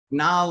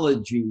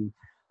technology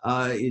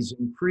is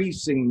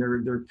increasing.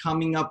 They're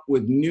coming up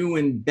with new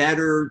and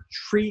better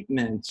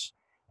treatments.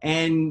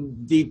 And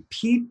the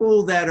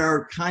people that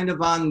are kind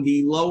of on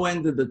the low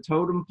end of the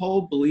totem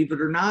pole, believe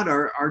it or not,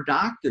 are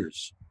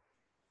doctors.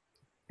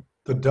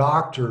 The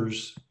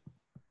doctors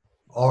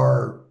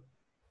are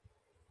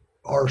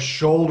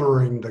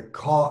shouldering the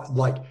cost,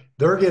 like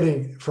they're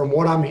getting, from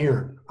what I'm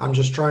hearing, I'm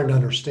just trying to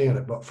understand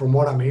it, but from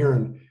what I'm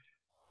hearing,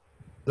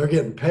 they're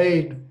getting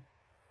paid.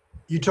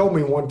 You told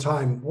me one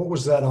time, what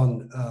was that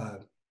on,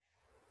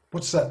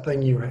 what's that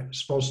thing you were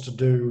supposed to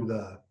do,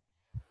 the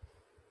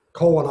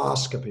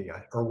colonoscopy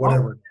or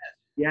whatever? Oh,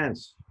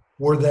 yes.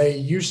 Where they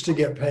used to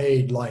get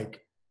paid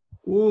like,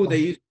 Ooh, they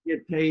used to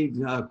get paid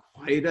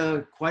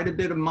quite a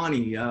bit of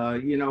money.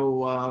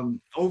 Over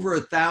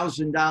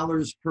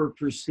 $1,000 per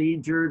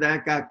procedure.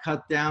 That got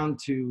cut down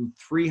to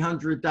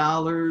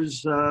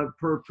 $300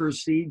 per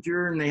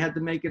procedure, and they had to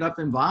make it up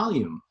in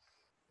volume.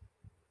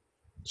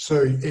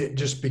 so it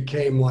just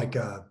became like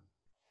a,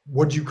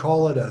 what'd you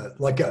call it?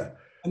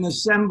 An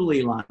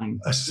assembly line.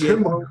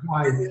 Assembly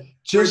line.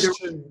 Just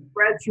to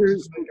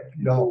stretchers,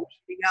 people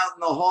sitting out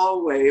in the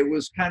hallway. It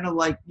was kind of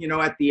like,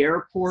 at the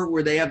airport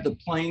where they have the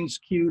planes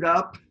queued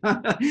up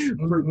for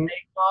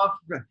takeoff.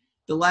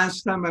 The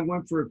last time I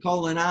went for a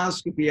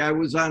colonoscopy, I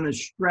was on a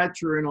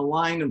stretcher in a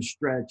line of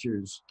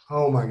stretchers.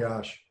 Oh my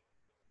gosh.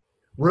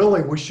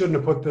 Really, we shouldn't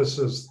have put this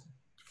as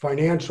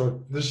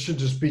financial. This should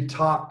just be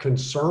top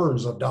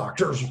concerns of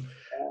doctors.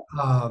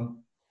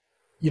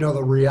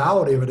 The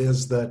reality of it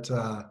is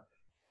that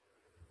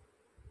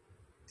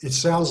it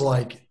sounds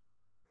like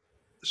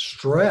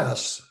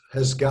stress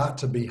has got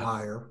to be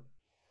higher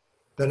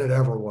than it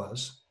ever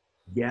was.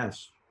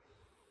 Yes.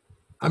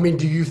 I mean,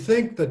 do you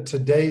think that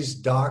today's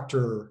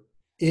doctor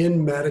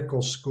in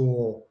medical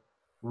school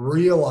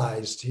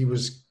realized he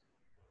was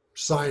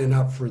signing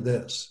up for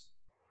this?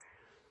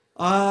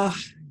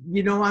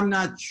 I'm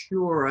not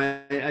sure.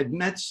 I've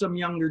met some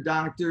younger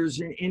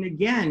doctors, and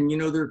again,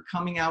 they're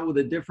coming out with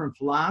a different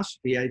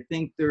philosophy. I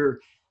think they're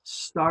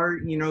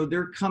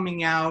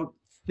coming out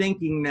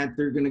thinking that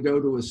they're going to go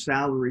to a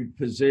salaried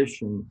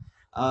position.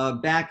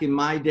 Back in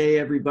my day,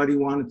 everybody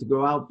wanted to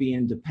go out, be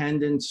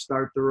independent,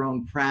 start their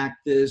own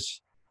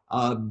practice,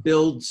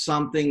 build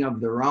something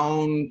of their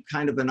own,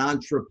 kind of an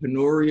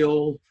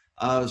entrepreneurial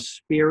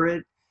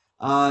spirit.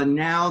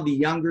 Now the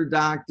younger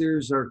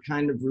doctors are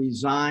kind of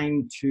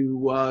resigned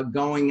to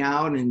going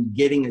out and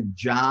getting a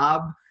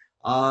job.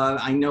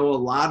 I know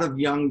a lot of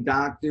young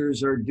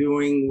doctors are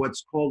doing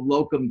what's called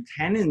locum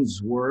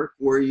tenens work,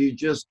 where you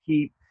just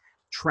keep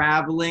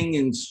traveling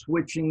and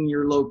switching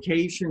your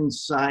location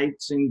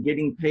sites and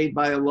getting paid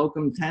by a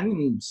locum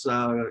tenens,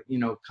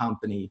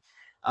 company.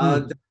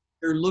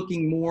 They're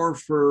looking more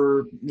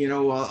for,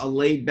 a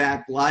laid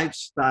back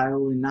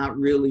lifestyle and not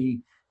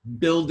really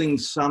building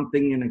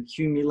something and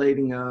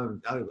accumulating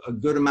a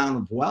good amount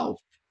of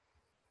wealth.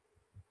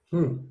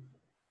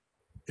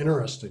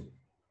 Interesting.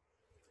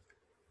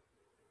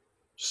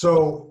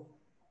 So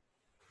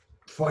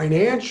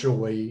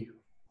financially,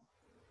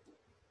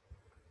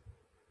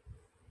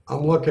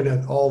 I'm looking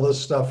at all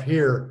this stuff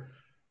here.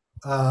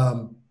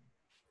 What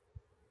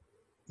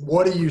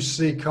do you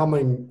see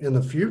coming in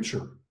the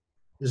future?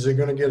 Is it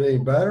going to get any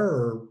better,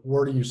 or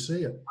where do you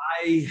see it?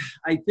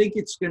 I think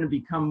it's going to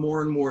become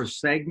more and more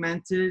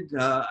segmented.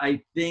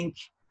 I think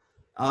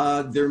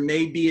there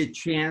may be a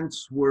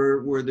chance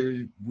where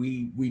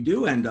we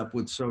do end up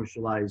with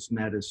socialized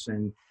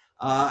medicine.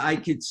 I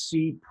could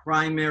see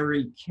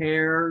primary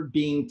care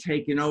being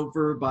taken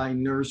over by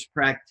nurse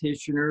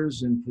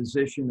practitioners and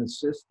physician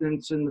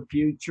assistants in the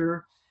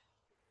future,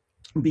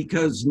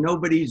 because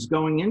nobody's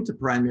going into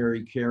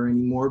primary care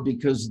anymore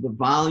because the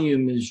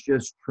volume is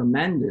just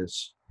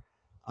tremendous.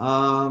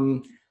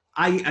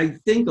 I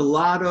think a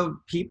lot of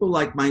people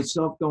like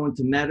myself go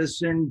into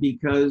medicine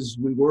because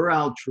we were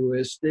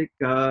altruistic.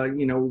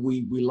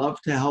 We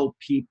love to help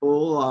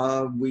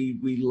people.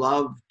 We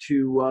love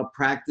to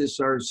practice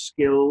our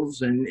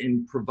skills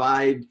and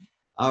provide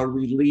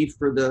relief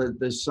for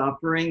the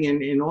suffering,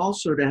 and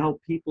also to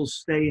help people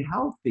stay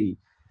healthy.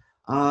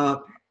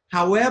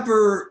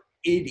 However,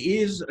 it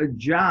is a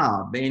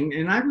job.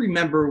 And I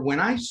remember when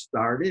I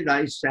started,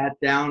 I sat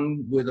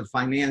down with a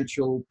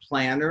financial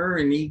planner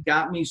and he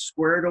got me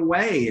squared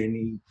away, and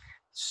he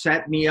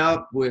set me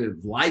up with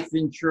life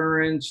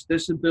insurance,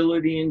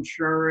 disability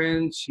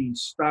insurance. He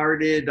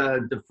started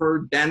a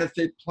deferred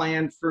benefit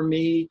plan for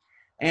me.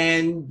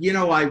 And,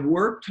 I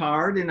worked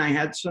hard and I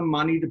had some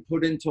money to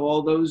put into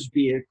all those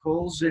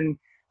vehicles. And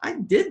I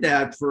did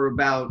that for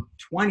about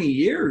 20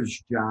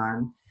 years,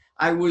 John.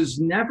 I was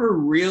never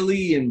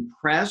really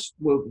impressed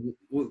with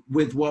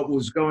what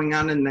was going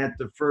on in that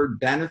deferred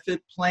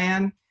benefit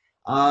plan.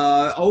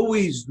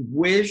 Always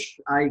wish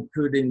I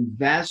could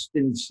invest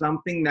in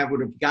something that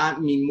would have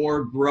gotten me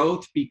more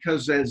growth,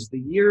 because as the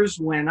years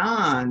went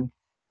on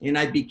and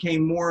I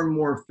became more and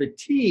more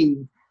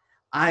fatigued,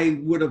 I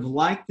would have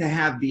liked to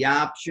have the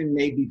option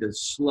maybe to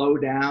slow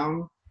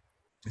down,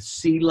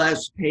 see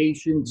less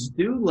patients,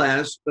 do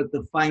less, but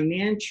the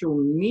financial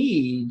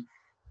need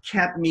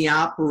kept me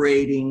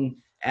operating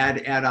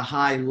at a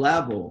high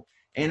level.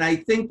 And I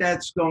think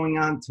that's going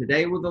on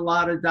today with a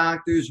lot of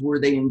doctors, where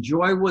they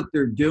enjoy what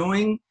they're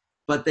doing,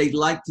 but they'd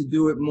like to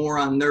do it more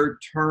on their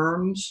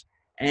terms.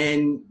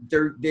 And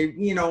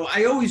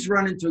I always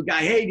run into a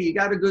guy, hey, do you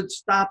got a good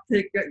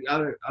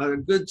a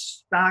good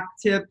stock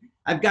tip?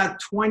 I've got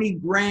 20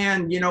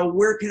 grand,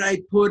 where can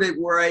I put it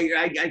where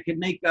I can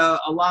make a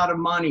lot of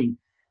money?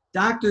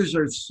 Doctors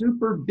are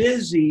super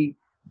busy,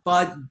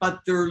 but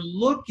they're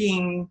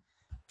looking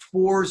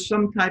for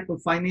some type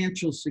of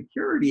financial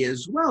security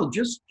as well,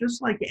 just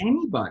like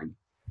anybody.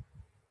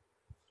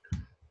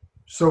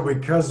 So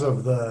because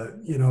of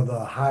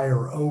the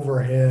higher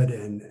overhead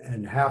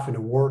and having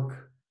to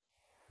work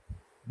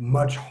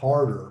much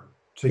harder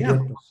to Yeah.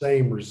 get the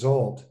same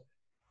result.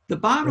 The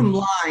bottom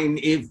line,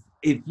 if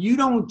you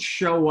don't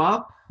show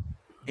up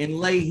and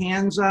lay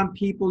hands on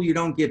people, you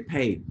don't get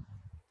paid.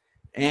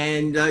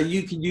 And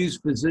you can use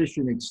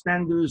physician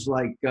extenders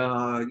like,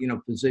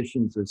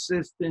 physician's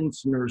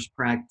assistants, nurse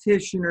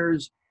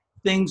practitioners,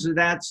 things of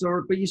that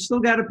sort, but you still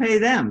got to pay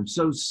them.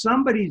 So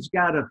somebody's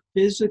got to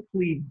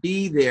physically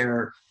be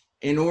there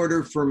in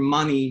order for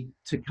money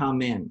to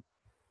come in.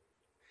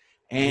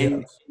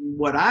 And Yes.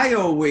 what I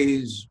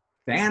always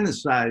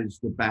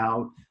fantasized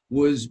about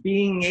was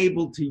being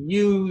able to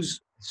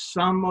use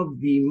some of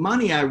the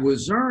money I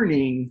was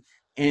earning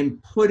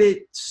and put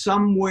it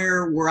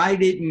somewhere where I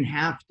didn't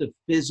have to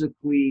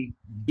physically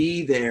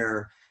be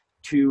there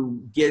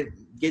to get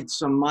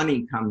some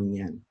money coming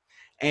in.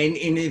 And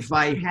if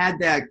I had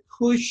that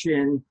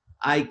cushion,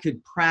 I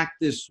could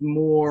practice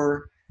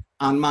more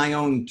on my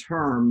own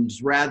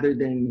terms rather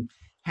than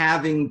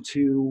having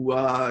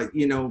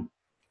to,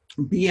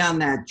 be on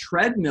that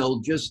treadmill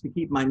just to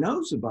keep my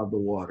nose above the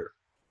water.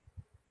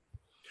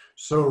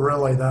 So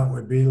really that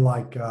would be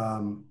like,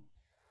 I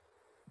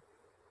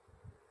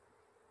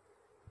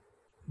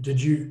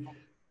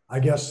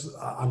guess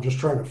I'm just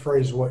trying to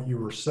phrase what you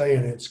were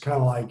saying. It's kind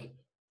of like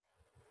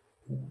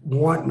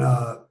wanting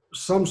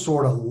some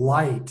sort of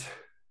light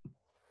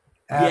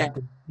at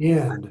the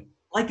end.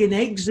 Like an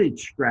exit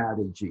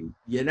strategy,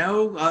 in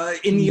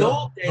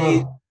the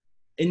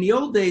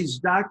old days,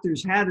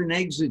 doctors had an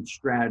exit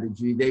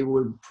strategy. They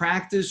would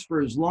practice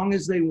for as long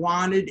as they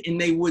wanted, and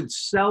they would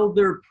sell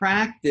their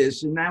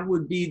practice, and that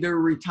would be their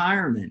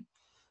retirement.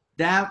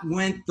 That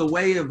went the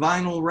way of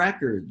vinyl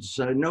records.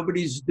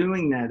 Nobody's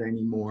doing that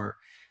anymore.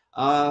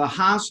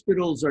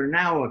 Hospitals are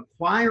now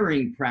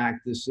acquiring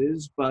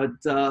practices, but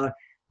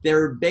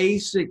they're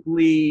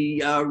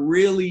basically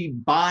really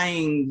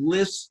buying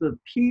lists of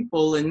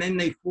people, and then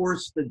they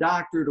force the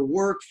doctor to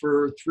work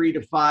for 3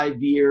 to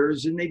 5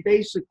 years, and they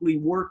basically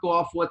work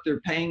off what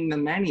they're paying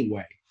them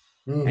anyway.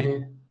 Mm-hmm.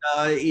 And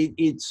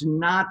it's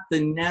not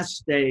the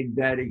nest egg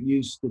that it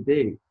used to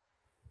be.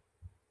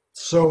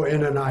 So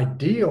in an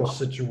ideal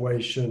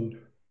situation,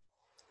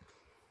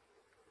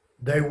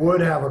 they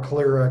would have a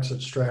clear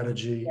exit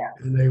strategy,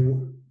 and they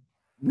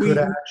could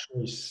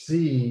actually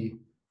see,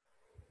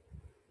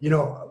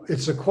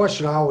 it's a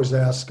question I always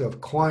ask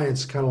of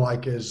clients, kind of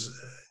like, is,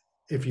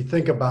 if you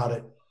think about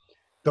it,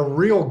 the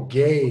real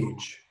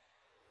gauge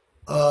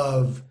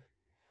of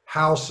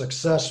how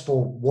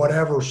successful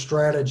whatever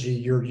strategy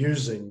you're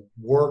using,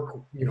 work,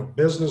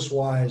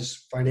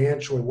 business-wise,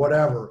 financially,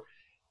 whatever,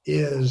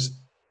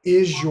 is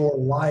your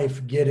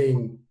life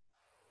getting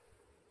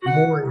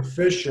more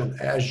efficient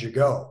as you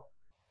go?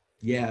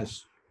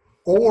 Yes.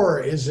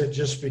 Or is it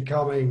just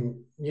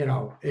becoming,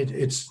 it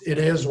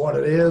is what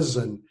it is,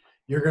 and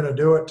you're going to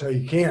do it till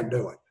you can't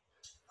do it?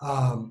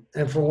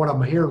 And from what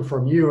I'm hearing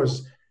from you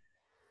is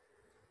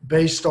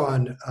based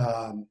on,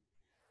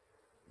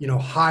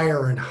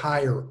 higher and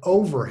higher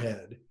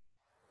overhead,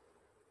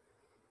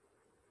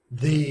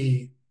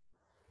 the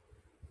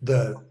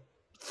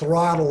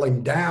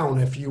throttling down,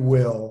 if you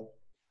will,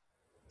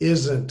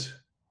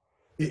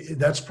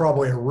 that's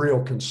probably a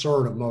real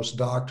concern of most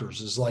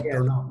doctors, is like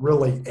they're not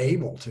really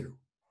able to.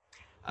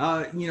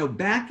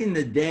 Back in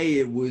the day,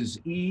 it was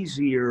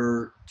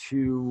easier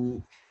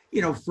to,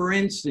 for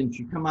instance,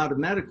 you come out of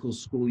medical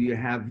school, you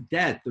have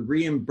debt. The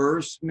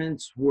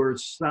reimbursements were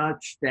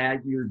such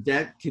that your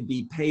debt could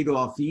be paid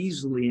off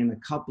easily in a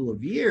couple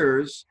of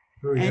years.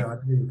 Oh, yeah, I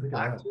didn't think of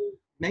that.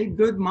 Made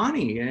good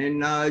money,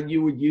 and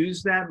you would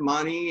use that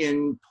money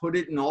and put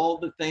it in all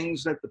the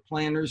things that the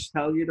planners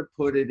tell you to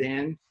put it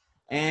in.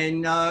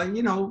 And,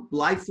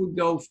 life would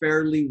go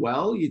fairly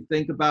well. You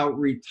think about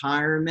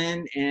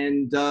retirement,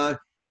 and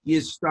you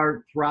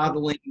start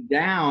throttling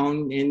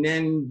down. And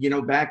then,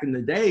 back in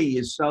the day,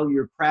 you sell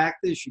your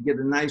practice, you get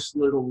a nice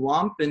little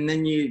lump, and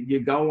then you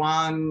go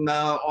on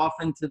off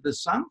into the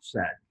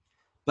sunset.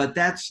 But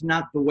that's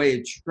not the way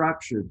it's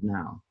structured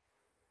now.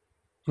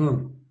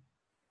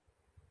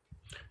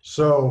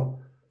 So,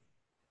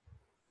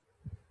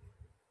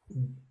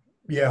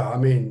 yeah, I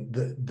mean,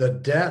 the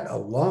debt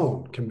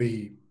alone can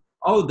be.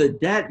 Oh, the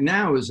debt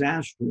now is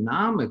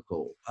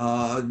astronomical.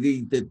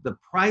 The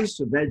price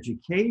of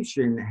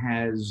education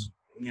has,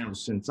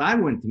 since I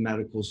went to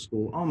medical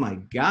school, oh my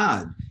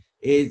God,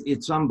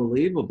 it's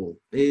unbelievable.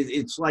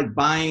 It's like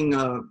buying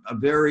a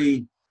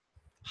very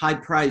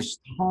high-priced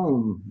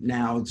home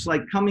now. It's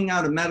like coming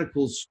out of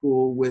medical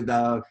school with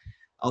a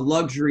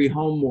luxury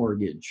home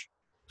mortgage.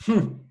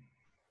 And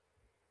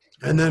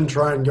then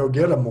try and go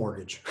get a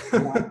mortgage.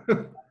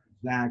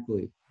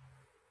 Exactly.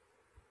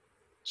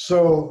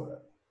 So,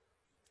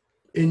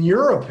 in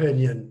your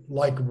opinion,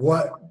 like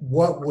what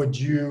would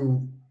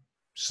you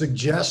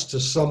suggest to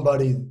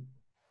somebody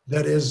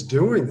that is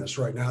doing this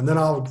right now? And then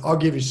I'll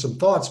give you some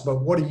thoughts,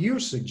 but what do you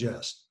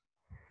suggest?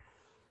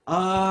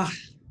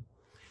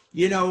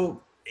 You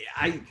know,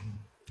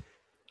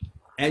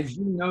 as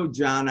you know,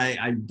 John,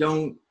 I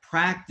don't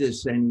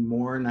practice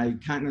anymore, and I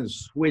kind of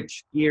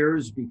switched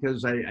gears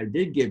because I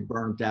did get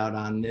burnt out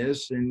on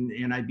this,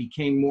 and I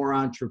became more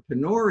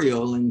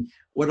entrepreneurial. And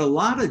what a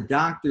lot of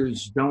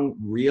doctors don't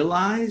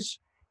realize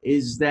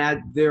is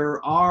that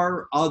there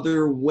are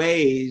other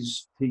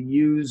ways to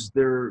use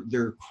their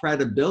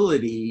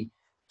credibility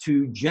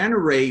to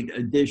generate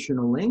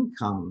additional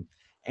income.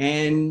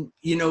 And,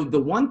 you know, the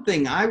one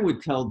thing I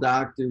would tell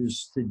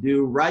doctors to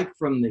do right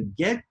from the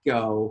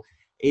get-go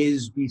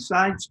is,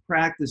 besides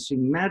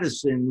practicing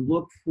medicine,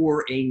 look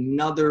for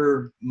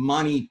another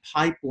money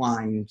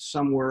pipeline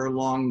somewhere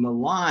along the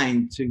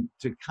line to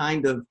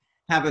kind of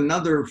have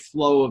another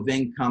flow of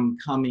income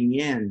coming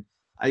in.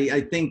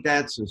 I think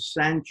that's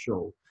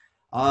essential.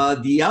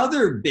 The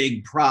other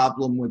big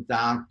problem with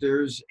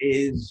doctors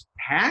is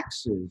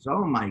taxes.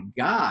 Oh my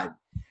God.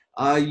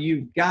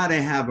 You've got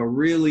to have a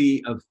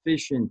really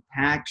efficient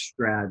tax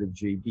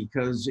strategy,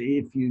 because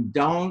if you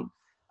don't,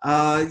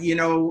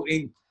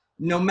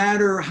 no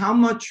matter how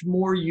much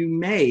more you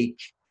make,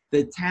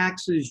 the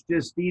taxes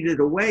just eat it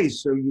away.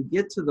 So you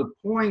get to the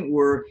point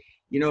where,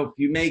 if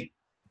you make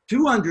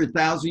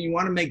 200,000, you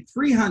want to make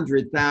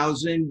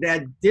 300,000.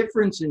 That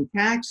difference in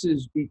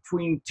taxes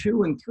between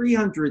 2 and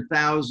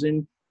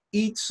 300,000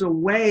 eats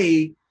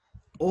away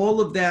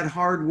all of that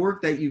hard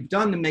work that you've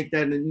done to make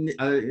that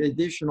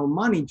additional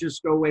money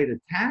just go away to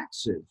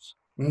taxes.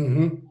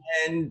 Mm-hmm.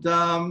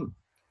 And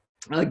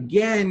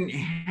again,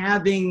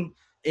 having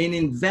an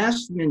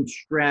investment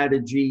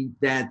strategy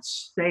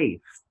that's safe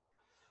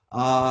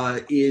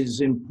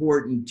is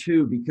important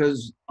too,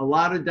 because a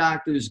lot of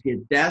doctors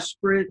get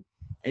desperate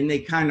and they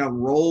kind of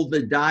roll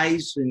the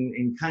dice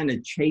and kind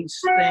of chase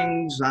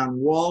things on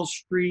Wall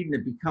Street, and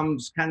it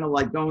becomes kind of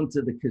like going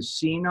to the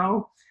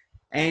casino.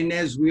 And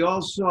as we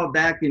all saw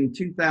back in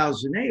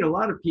 2008, a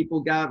lot of people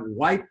got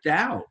wiped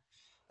out.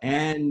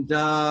 And,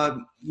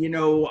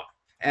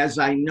 as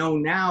I know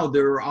now,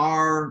 there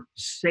are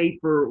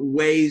safer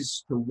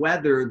ways to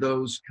weather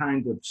those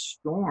kind of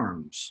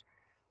storms,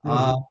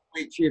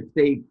 which if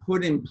they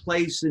put in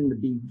place in the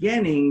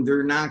beginning,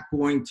 they're not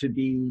going to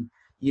be,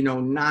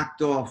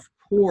 knocked off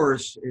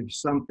course if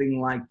something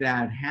like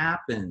that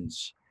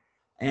happens.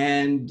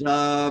 And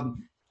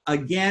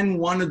again,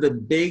 one of the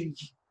big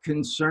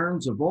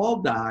concerns of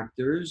all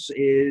doctors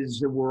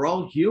is that we're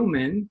all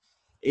human,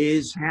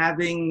 is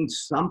having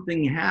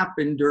something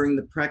happen during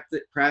the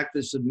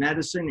practice of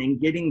medicine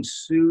and getting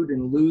sued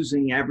and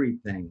losing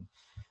everything.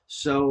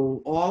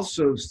 So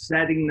also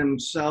setting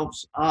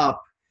themselves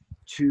up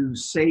to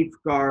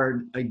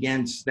safeguard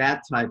against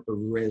that type of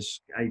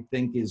risk, I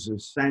think, is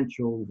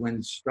essential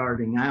when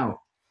starting out.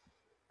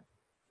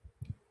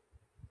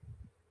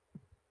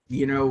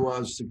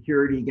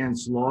 Security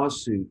against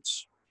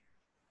lawsuits.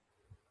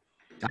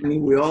 I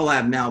mean, we all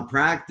have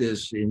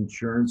malpractice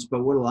insurance,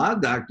 but what a lot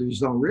of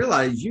doctors don't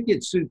realize, you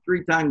get sued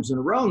 3 times in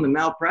a row and the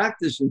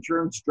malpractice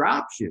insurance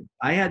drops you.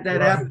 I had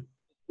that happen with a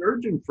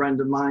surgeon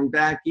friend of mine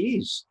back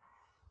east.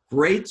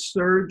 Great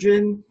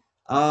surgeon,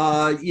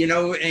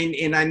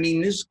 and I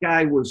mean, this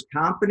guy was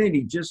competent.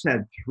 He just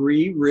had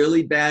 3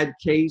 really bad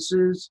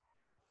cases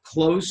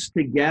close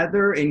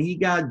together, and he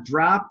got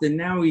dropped, and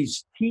now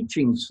he's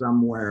teaching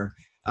somewhere.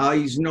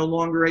 He's no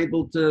longer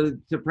able to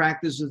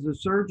practice as a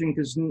surgeon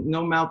because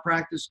no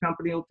malpractice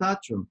company will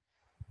touch him.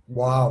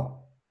 Wow.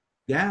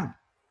 Yeah.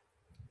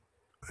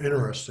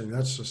 Interesting.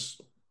 That's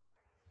just,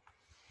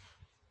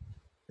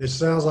 it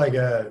sounds like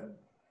a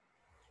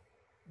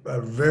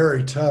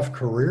very tough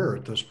career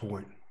at this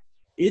point.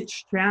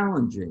 It's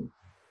challenging.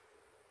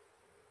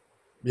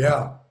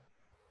 Yeah.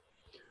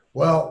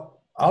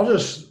 Well, I'll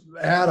just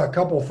add a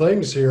couple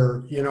things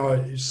here.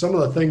 Some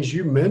of the things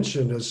you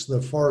mentioned as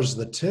far as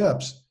the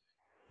tips,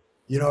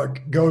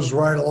 it goes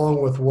right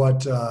along with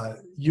what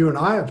you and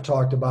I have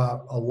talked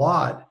about a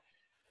lot.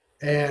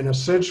 And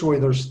essentially,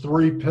 there's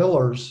 3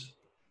 pillars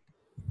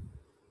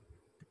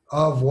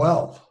of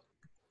wealth.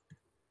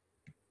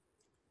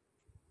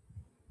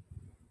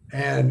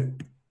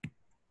 And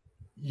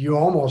you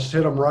almost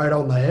hit them right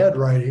on the head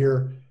right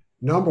here.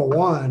 Number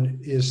 1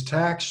 is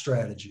tax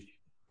strategy.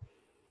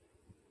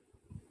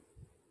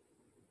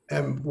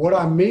 And what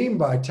I mean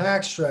by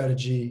tax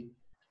strategy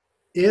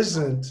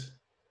isn't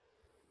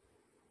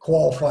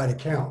qualified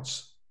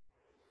accounts.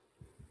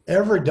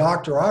 Every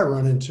doctor I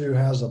run into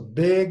has a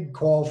big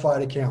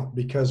qualified account.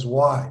 Because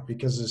why?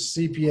 Because the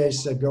CPA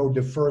said go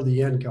defer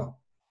the income.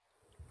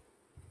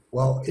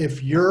 Well,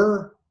 if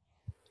you're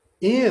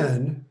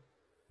going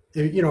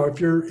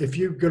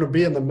to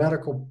be in the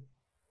medical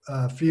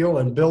field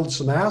and build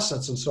some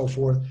assets and so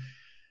forth.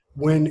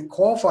 When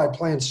qualified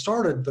plans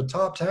started, the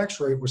top tax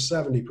rate was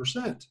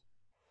 70%.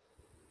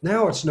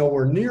 Now it's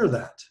nowhere near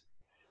that.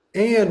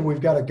 And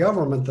we've got a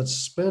government that's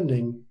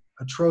spending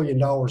 $1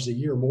 trillion a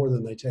year more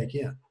than they take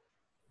in.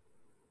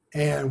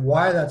 And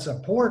why that's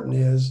important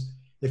is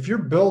if you're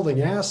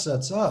building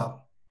assets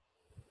up,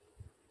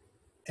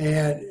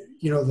 and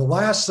the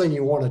last thing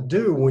you want to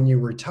do when you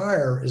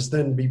retire is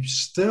then be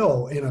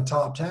still in a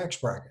top tax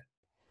bracket.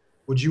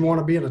 Would you want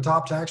to be in a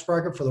top tax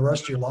bracket for the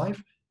rest of your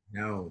life?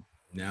 No.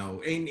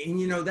 And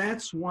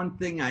that's one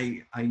thing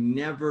I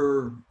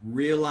never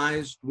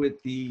realized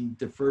with the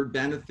deferred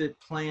benefit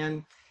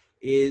plan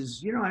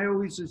is, I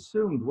always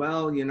assumed,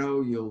 well,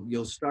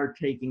 you'll start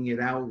taking it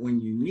out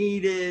when you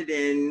need it,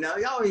 and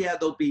oh yeah,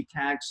 there'll be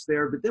tax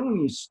there. But then when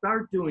you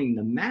start doing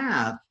the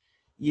math,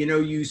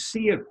 you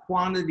see a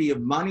quantity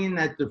of money in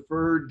that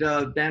deferred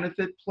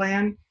benefit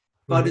plan,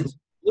 but it's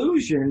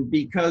illusion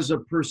because a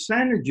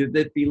percentage of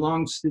it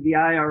belongs to the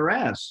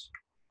IRS.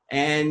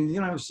 And,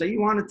 say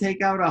you want to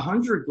take out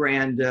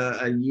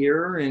 $100,000 a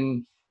year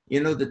and,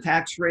 the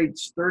tax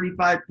rate's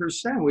 35%.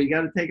 Well, you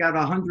got to take out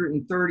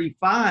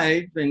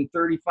 135 and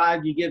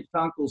 35 you give to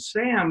Uncle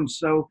Sam.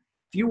 So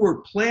if you were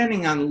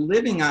planning on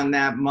living on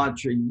that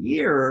much a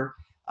year,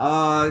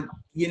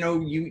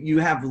 you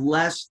have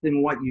less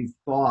than what you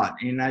thought.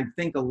 And I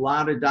think a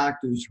lot of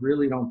doctors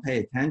really don't pay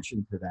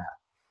attention to that.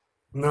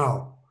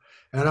 No.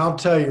 And I'll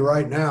tell you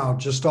right now,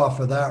 just off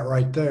of that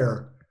right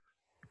there,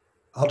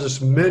 I'll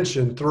just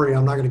mention three.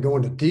 I'm not going to go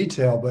into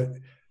detail, but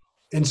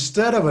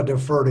instead of a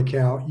deferred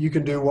account, you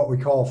can do what we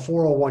call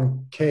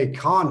 401k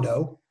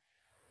condo.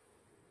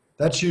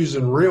 That's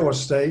using real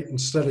estate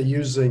instead of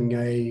using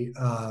a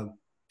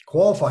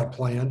qualified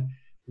plan.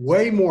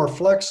 Way more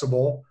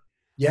flexible.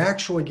 You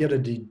actually get a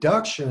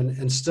deduction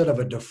instead of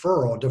a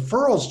deferral.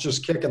 Deferral is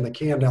just kicking the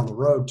can down the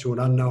road to an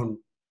unknown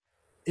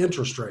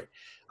interest rate.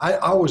 I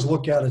always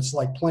look at it, it's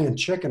like playing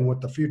chicken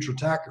with the future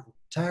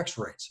tax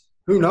rates.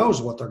 Who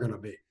knows what they're going to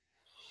be?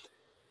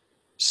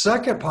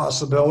 Second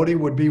possibility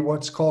would be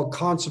what's called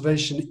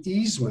conservation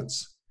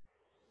easements.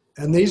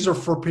 And these are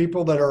for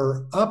people that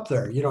are up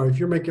there. If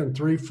you're making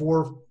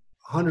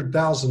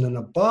 $300,000-400,000 and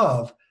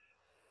above,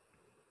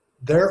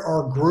 there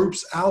are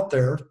groups out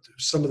there,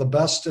 some of the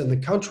best in the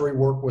country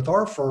work with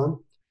our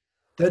firm,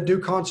 that do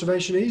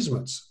conservation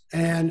easements.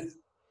 And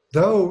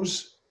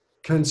those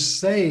can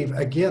save,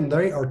 again,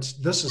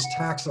 this is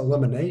tax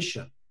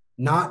elimination,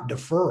 not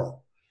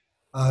deferral.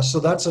 So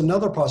that's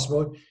another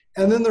possibility.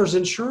 And then there's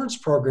insurance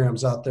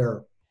programs out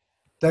there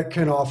that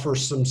can offer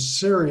some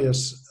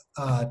serious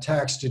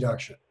tax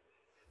deduction.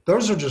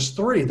 Those are just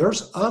three.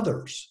 There's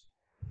others,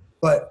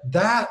 but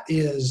that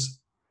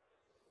is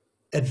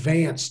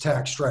advanced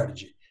tax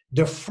strategy.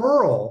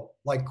 Deferral,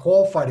 like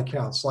qualified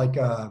accounts, like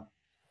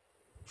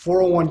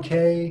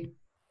 401k,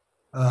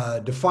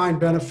 defined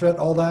benefit,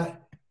 all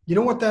that. You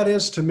know what that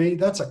is to me?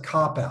 That's a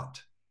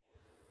cop-out.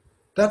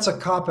 That's a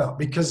cop-out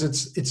because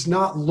it's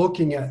not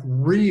looking at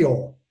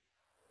real,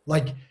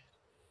 like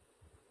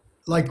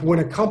when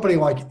a company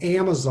like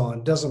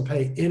Amazon doesn't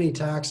pay any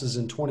taxes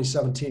in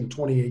 2017,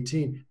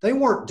 2018, they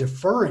weren't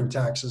deferring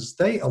taxes,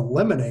 they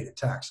eliminated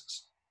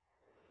taxes.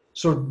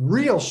 So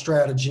real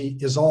strategy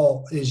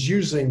is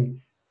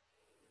using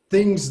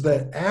things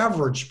that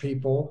average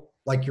people,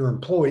 like your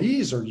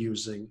employees, are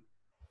using.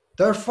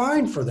 They're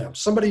fine for them.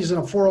 Somebody's in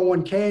a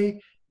 401k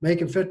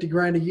making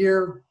 $50,000 a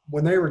year.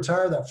 When they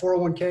retire, that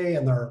 401k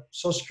and their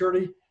Social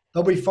Security,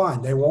 they'll be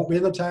fine. They won't be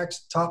in the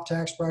top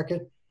tax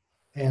bracket.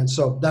 And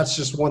so that's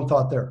just one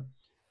thought there.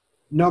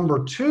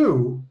 Number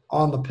two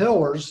on the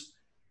pillars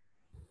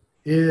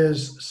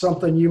is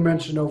something you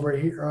mentioned over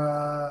here.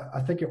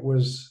 I think it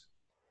was,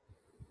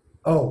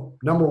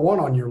 number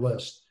one on your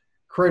list,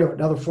 create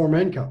another form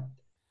of income.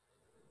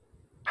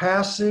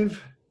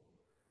 Passive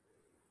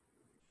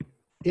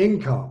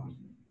income,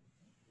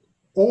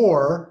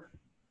 or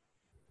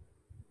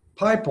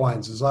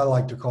pipelines, as I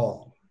like to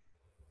call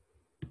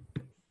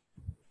them.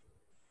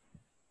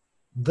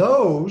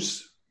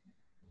 Those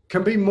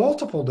can be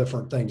multiple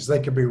different things. They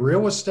could be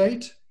real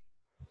estate.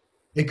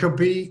 It could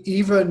be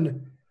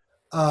even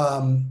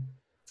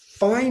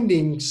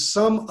finding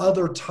some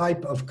other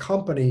type of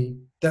company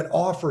that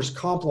offers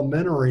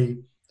complementary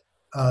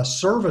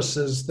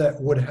services that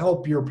would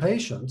help your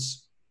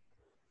patients,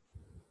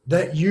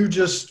 that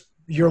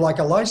you're like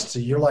a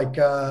licensee. You're like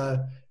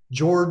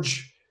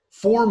George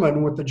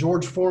Foreman with the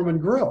George Foreman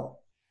Grill.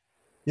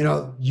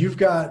 You've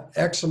got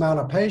X amount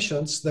of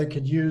patients that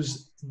could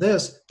use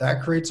this.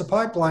 That creates a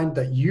pipeline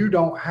that you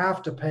don't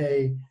have to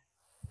pay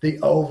the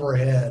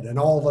overhead and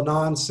all the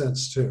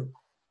nonsense to,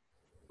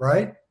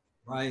 right?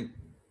 Right.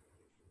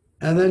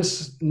 And then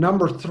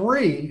number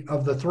three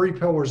of the three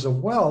pillars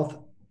of wealth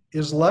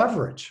is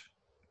leverage.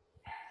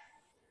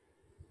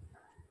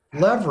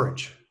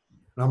 Leverage.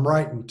 I'm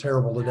writing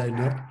terrible today,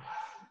 Nick.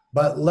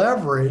 But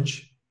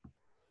leverage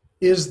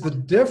is the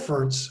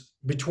difference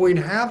between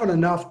having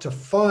enough to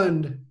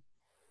fund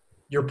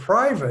your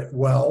private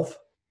wealth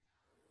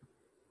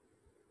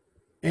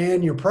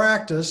and your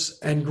practice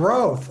and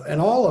growth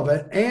and all of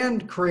it,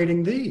 and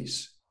creating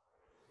these.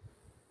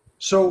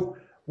 So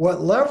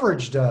what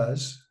leverage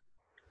does,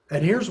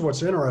 and here's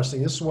what's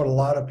interesting, this is what a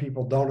lot of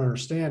people don't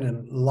understand,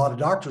 and a lot of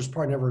doctors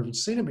probably never even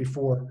seen it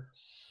before.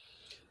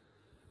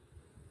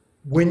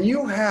 When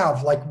you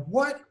have, like,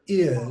 what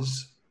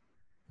is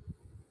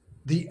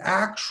the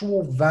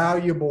actual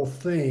valuable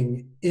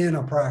thing in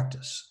a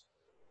practice?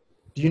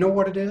 Do you know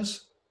what it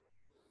is?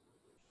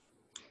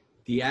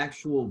 The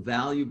actual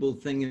valuable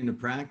thing in the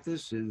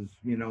practice is,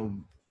 you know,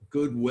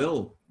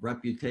 goodwill,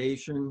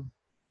 reputation.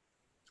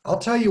 I'll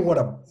tell you what,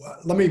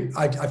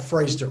 I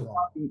phrased it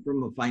wrong.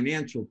 From a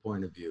financial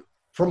point of view.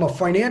 From a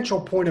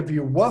financial point of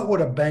view, what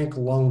would a bank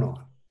loan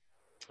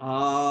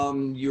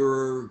on?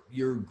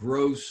 Your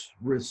gross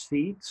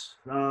receipts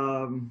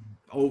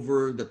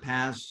over the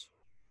past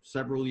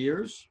several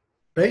years.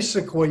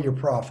 Basically your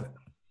profit.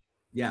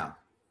 Yeah.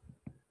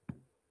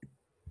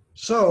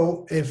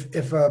 So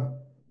if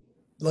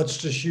let's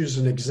just use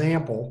an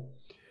example,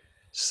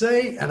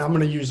 say, and I'm going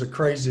to use a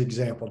crazy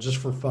example just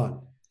for fun.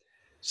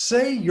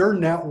 Say your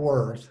net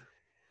worth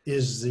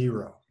is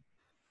 0.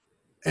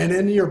 And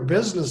in your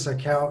business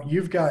account,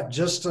 you've got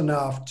just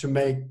enough to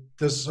make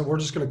this, so we're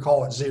just going to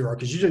call it 0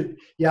 because you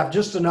have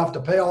just enough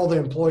to pay all the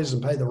employees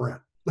and pay the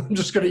rent. I'm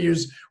just going to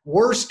use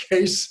worst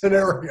case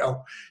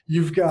scenario.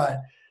 You've got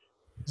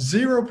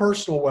 0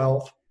 personal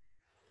wealth,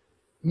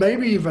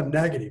 maybe even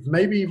negative.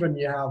 Maybe even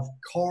you have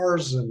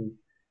cars and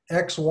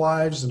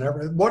ex-wives and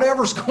everything.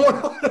 Whatever's going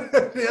on,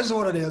 it is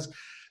what it is.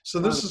 So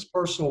this is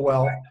personal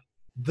wealth.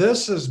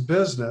 This is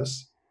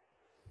business.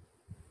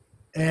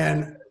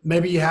 And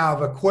maybe you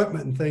have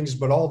equipment and things,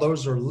 but all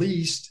those are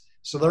leased,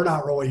 so they're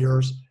not really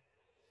yours.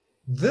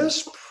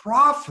 This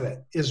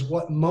profit is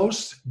what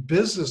most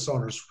business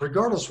owners,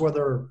 regardless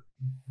whether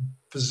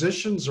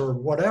physicians or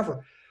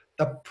whatever,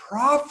 the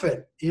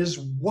profit is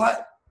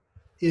what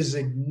is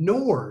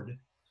ignored.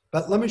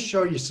 But let me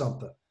show you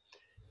something.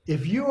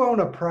 If you own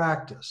a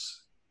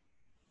practice,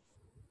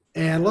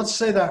 and let's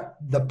say that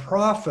the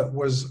profit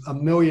was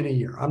 $1 million a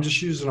year, I'm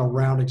just using a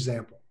round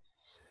example.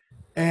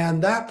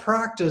 And that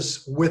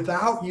practice,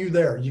 without you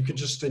there, you could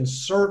just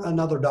insert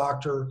another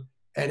doctor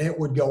and it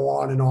would go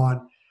on and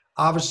on.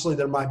 Obviously,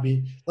 there might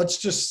be, let's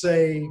just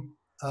say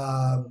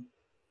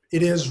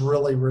it is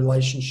really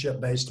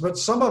relationship based, but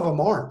some of them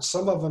aren't.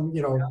 Some of them,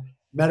 you know,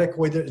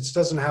 medically, it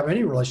doesn't have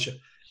any relationship.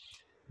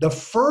 The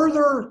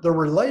further the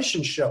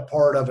relationship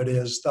part of it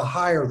is, the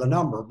higher the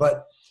number.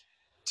 But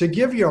to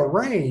give you a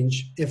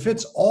range, if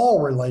it's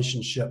all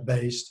relationship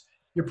based,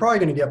 you're probably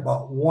going to get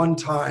about 1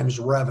 times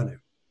revenue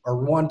or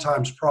 1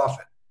 times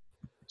profit.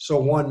 So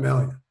 1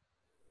 million.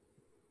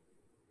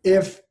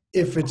 If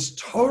it's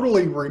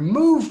totally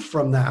removed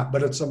from that,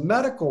 but it's a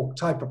medical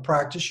type of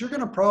practice, you're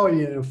going to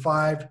probably get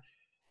 5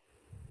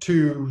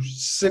 to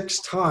 6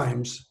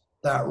 times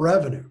that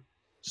revenue.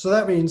 So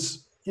that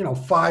means, you know,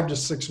 $5 to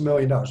 $6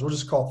 million. We'll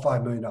just call it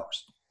 $5 million.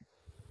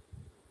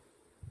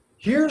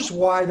 Here's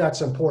why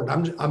that's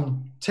important.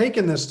 I'm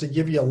taking this to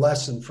give you a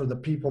lesson for the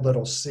people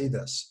that'll see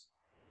this.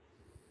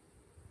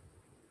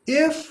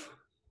 If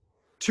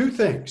 2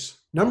 things.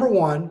 Number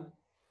 1,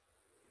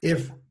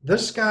 if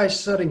this guy's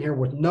sitting here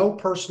with no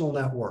personal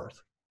net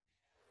worth,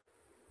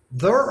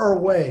 there are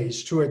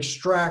ways to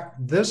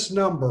extract this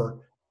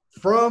number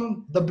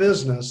from the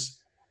business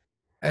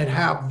and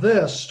have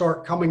this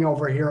start coming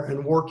over here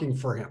and working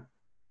for him.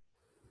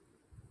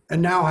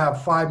 And now have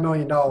 $5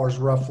 million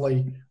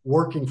roughly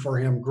working for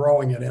him,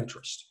 growing at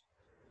interest.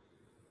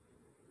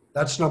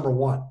 That's number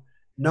 1.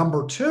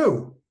 Number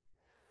 2,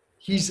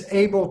 he's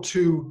able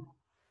to,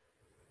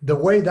 the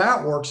way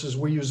that works is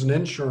we use an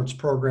insurance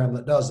program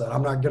that does that.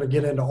 I'm not going to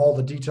get into all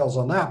the details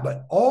on that,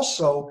 but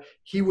also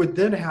he would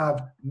then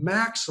have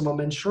maximum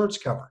insurance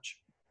coverage.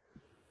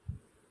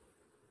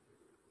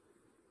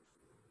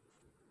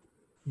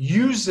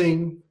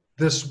 Using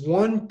this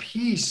one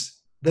piece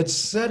that's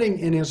sitting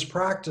in his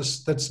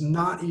practice that's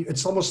not,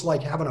 it's almost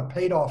like having a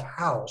paid off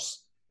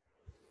house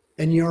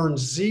and you earn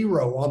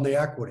 0 on the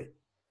equity.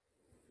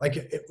 Like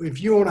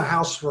if you own a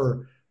house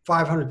for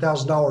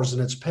 $500,000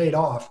 and it's paid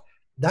off,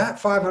 that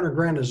 500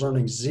 grand is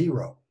earning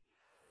 0,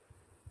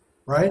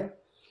 right?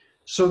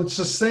 So it's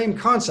the same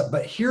concept,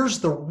 but here's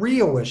the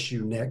real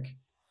issue, Nick,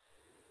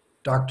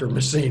 Dr.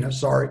 Messina,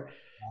 sorry,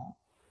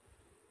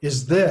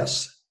 is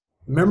this.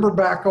 Remember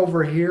back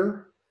over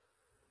here,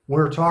 we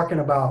were talking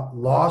about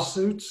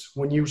lawsuits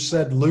when you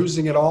said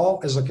losing it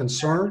all is a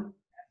concern?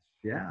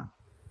 Yeah.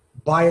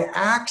 By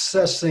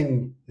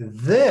accessing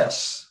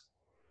this,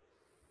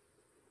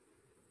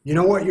 you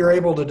know what you're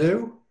able to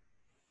do?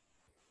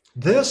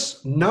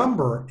 This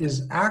number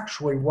is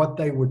actually what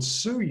they would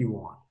sue you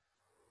on.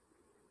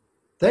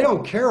 They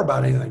don't care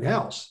about anything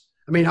else.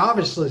 I mean,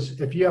 obviously,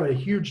 if you have a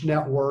huge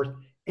net worth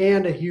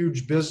and a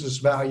huge business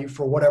value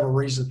for whatever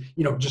reason,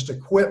 you know, just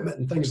equipment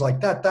and things like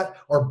that, that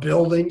are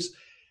buildings,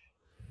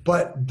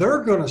 but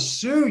they're going to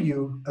sue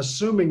you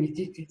assuming,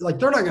 like,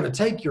 they're not going to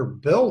take your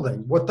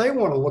building. What they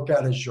want to look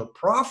at is your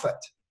profit.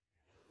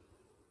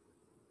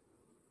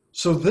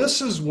 So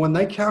this is when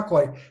they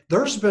calculate.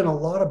 There's been a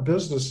lot of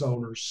business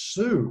owners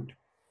sued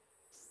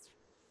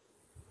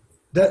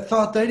that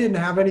thought they didn't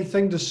have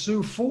anything to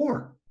sue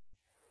for.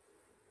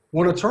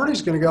 One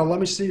attorney's going to go, let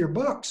me see your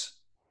books.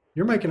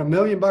 You're making $1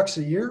 million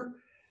a year.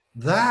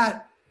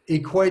 That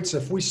equates,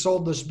 if we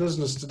sold this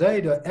business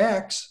today to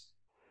X,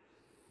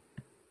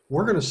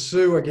 we're going to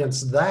sue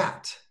against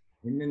that.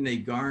 And then they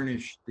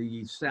garnish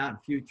the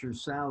future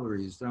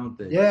salaries, don't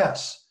they?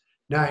 Yes.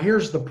 Now,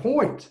 here's the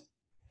point.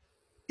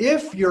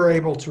 If you're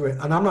able to,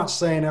 and I'm not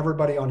saying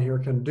everybody on here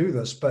can do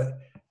this, but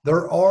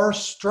there are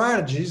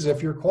strategies,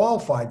 if you're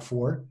qualified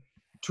for it,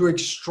 to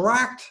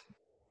extract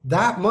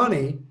that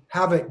money,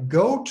 have it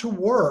go to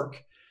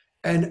work.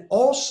 And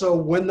also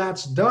when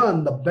that's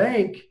done, the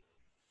bank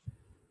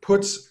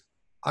puts,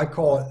 I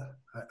call it,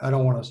 I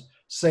don't want to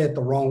say it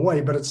the wrong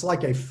way, but it's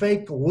like a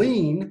fake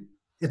lien.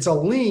 It's a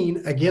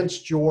lien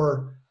against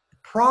your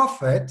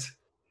profit,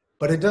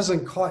 but it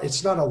doesn't cost,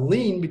 it's not a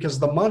lien because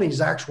the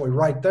money's actually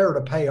right there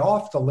to pay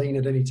off the lien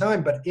at any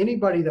time. But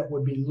anybody that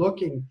would be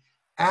looking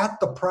at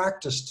the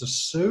practice to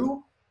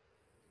sue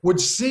would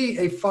see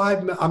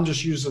I'm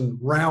just using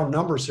round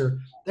numbers here.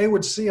 They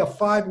would see a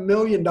 $5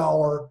 million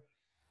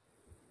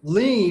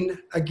lien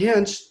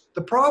against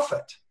the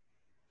profit.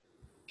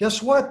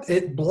 Guess what?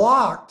 It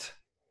blocked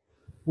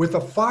with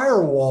a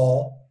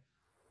firewall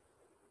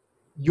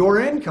your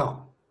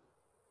income.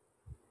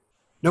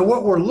 Now,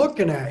 what we're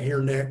looking at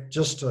here, Nick,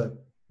 just to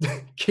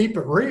keep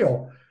it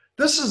real,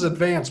 this is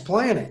advanced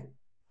planning.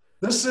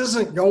 This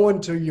isn't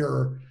going to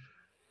your,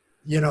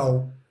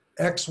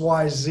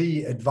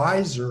 XYZ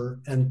advisor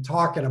and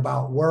talking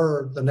about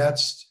where the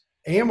next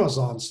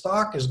Amazon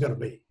stock is going to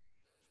be.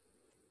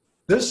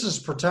 This is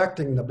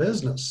protecting the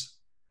business,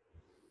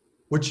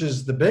 which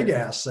is the big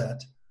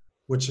asset,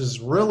 which is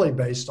really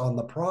based on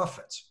the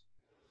profits,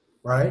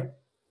 right?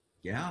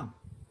 Yeah.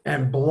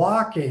 And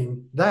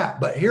blocking that.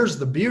 But here's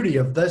the beauty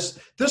of this.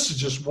 This is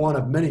just one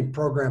of many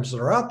programs that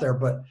are out there.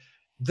 But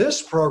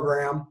this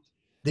program,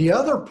 the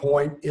other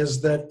point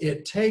is that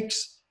it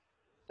takes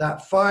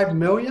that $5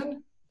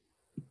 million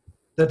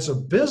that's a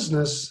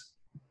business,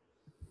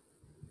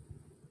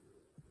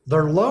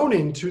 they're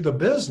loaning to the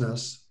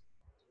business,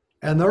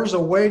 and there's a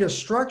way to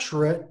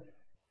structure it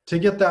to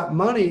get that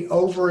money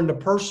over into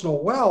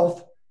personal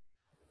wealth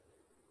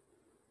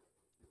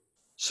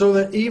so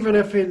that even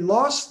if he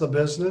lost the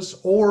business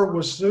or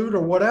was sued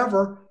or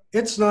whatever,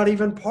 it's not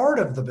even part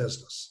of the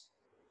business.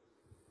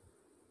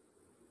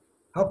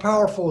 How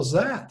powerful is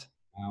that?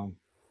 Wow.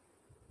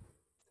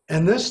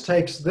 And this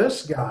takes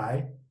this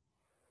guy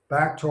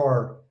back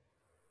to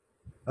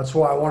that's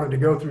why I wanted to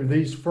go through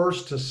these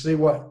first to see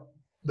what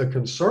the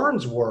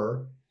concerns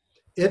were.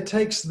 It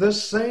takes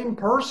this same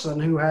person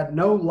who had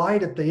no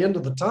light at the end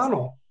of the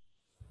tunnel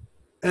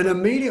and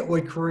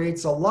immediately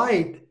creates a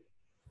light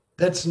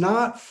that's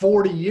not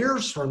 40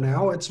 years from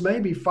now. It's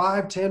maybe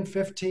 5, 10,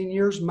 15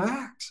 years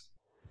max.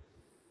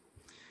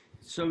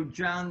 So,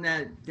 John,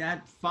 that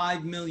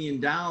 $5 million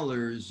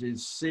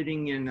is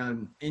sitting in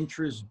an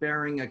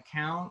interest-bearing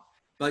account,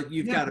 but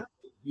you've got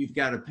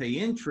to pay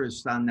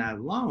interest on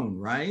that loan,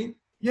 right?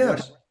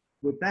 Yes.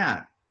 With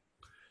that.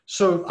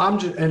 So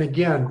and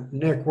again,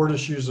 Nick, we're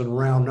just using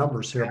round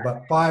numbers here,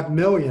 but 5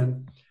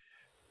 million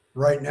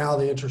right now,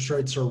 the interest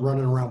rates are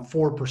running around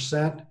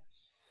 4%.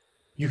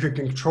 You could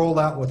control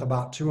that with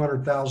about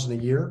 200,000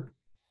 a year.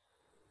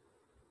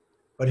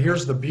 But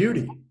here's the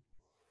beauty.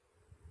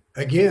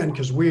 Again,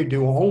 because we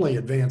do only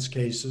advanced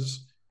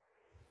cases,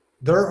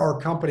 there are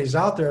companies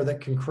out there that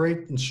can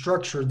create and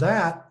structure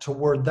that to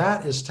where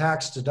that is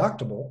tax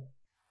deductible.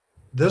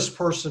 This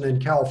person in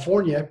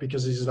California,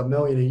 because he's at $1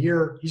 million a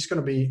year, he's going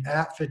to be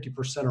at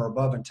 50% or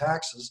above in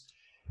taxes.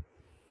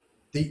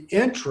 The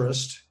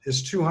interest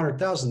is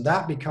 200,000.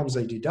 That becomes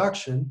a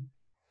deduction.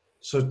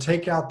 So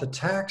take out the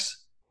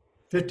tax,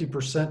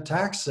 50%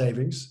 tax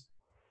savings.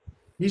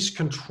 He's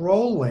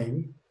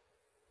controlling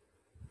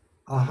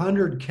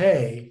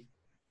 100K,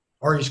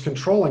 or he's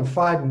controlling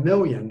 5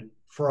 million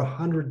for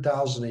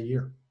 100,000 a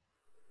year.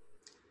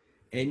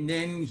 And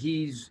then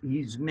he's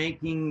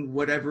making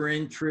whatever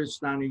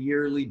interest on a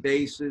yearly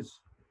basis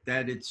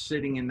that it's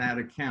sitting in that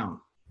account.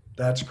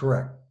 That's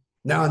correct.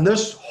 Now, in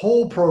this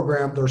whole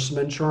program, there's some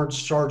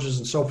insurance charges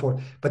and so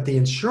forth, but the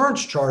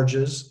insurance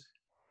charges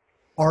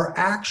are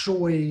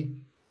actually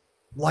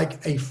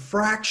like a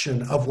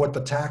fraction of what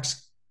the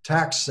tax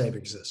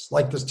savings is.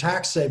 Like the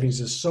tax savings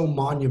is so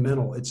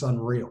monumental, it's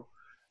unreal.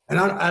 And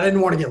I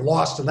didn't want to get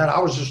lost in that. I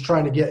was just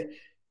trying to get,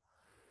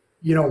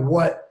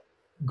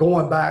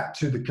 going back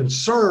to the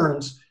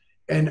concerns,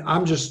 and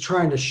I'm just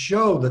trying to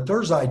show that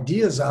there's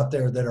ideas out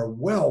there that are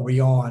well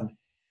beyond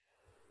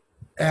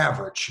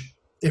average,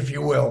 if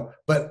you will.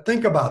 But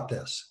think about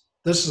this.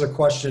 This is a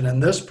question,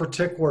 and this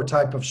particular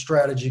type of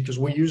strategy, because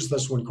we use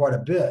this one quite a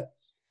bit.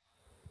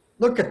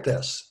 Look at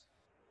this.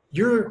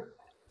 You're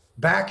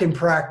back in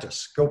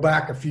practice. Go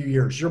back a few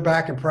years. You're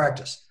back in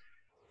practice.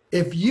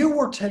 If you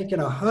were taking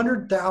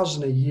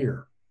 $100,000 a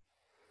year,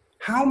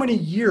 how many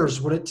years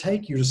would it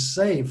take you to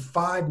save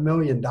 $5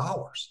 million?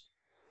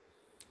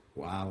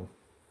 Wow.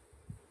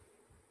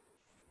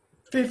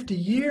 50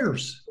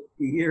 years.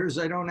 Years,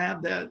 I don't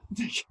have that.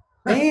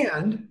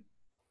 And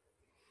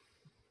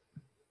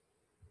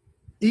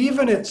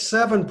even at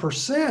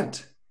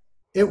 7%,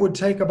 it would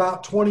take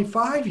about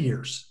 25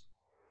 years.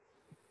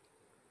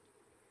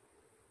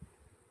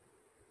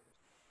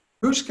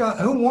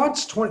 Who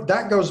wants 20?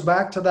 That goes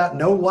back to that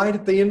no light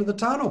at the end of the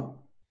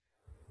tunnel.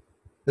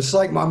 It's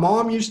like my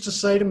mom used to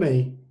say to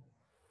me,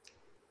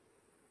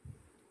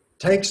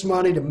 takes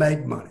money to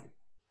make money.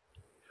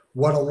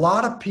 What a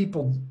lot of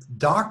people,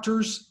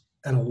 doctors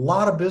and a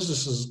lot of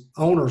businesses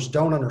owners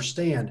don't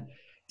understand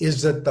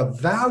is that the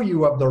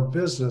value of their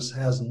business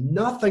has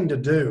nothing to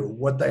do with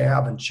what they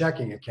have in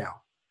checking account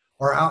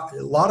or out,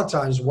 a lot of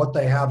times what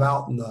they have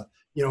out in the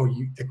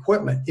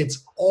equipment.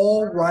 It's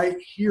all right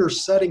here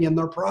setting in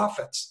their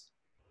profits.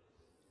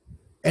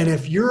 And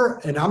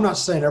and I'm not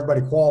saying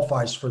everybody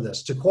qualifies for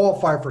this. To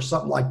qualify for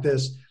something like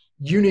this,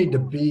 you need to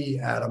be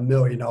at $1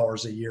 million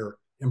a year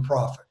in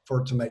profit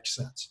for it to make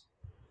sense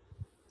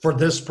for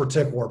this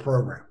particular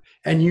program.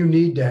 And you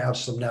need to have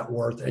some net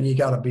worth and you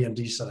got to be in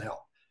decent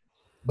health.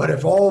 But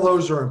if all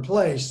those are in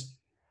place,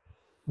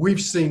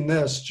 we've seen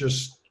this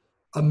just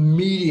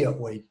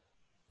immediately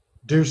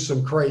do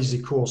some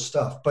crazy cool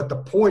stuff. But the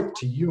point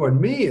to you and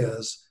me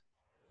is,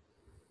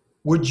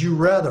 would you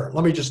rather,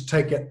 let me just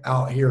take it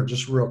out here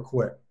just real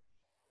quick.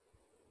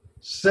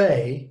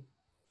 Say,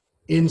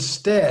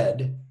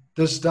 instead,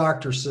 this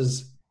doctor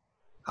says,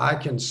 I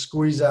can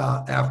squeeze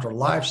out after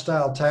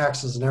lifestyle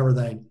taxes and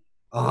everything,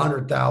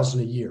 $100,000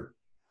 a year.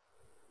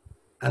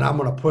 And I'm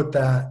going to put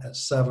that at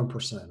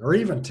 7% or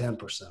even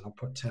 10%. I'll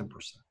put 10%.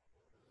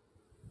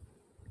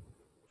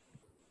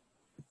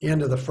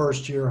 End of the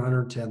first year,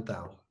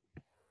 110,000.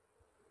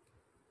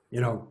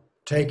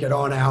 Take it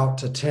on out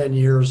to 10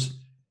 years.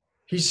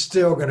 He's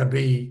still going to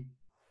be,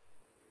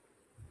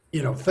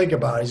 think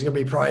about it. He's going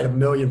to be probably $1.5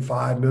 million,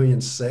 $1.6 million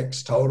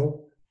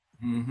total.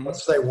 Mm-hmm.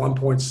 Let's say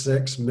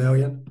 1.6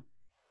 million.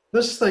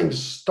 This thing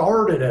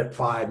started at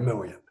 5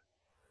 million.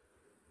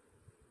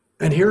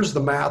 And here's the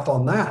math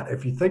on that.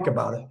 If you think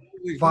about it,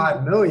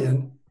 5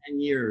 million.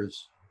 10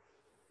 years.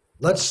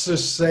 Let's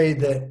just say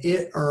that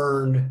it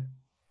earned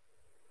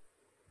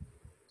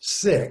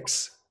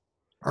 6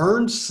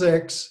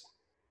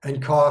 and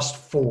cost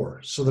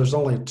 4. So there's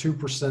only a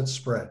 2%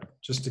 spread,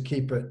 just to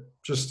keep it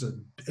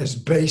as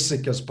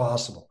basic as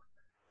possible.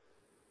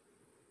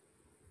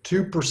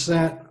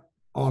 2%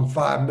 on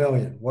 5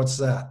 million. What's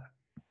that?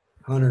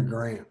 100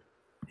 grand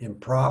in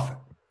profit,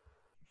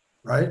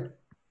 right?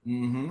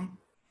 Mm-hmm.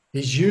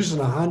 He's using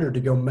 100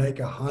 to go make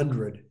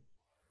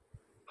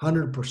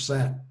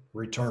 100%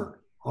 return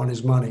on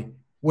his money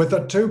with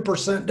a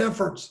 2%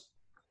 difference.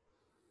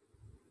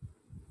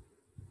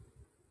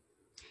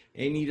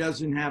 And he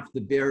doesn't have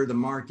to bear the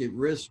market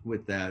risk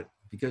with that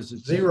because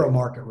it's zero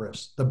market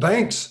risk. The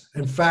banks,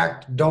 in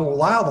fact, don't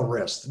allow the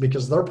risk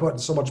because they're putting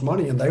so much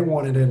money in. They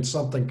want it in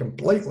something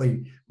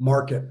completely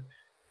market,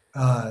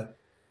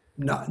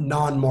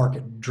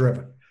 non-market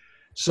driven.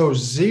 So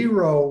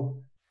zero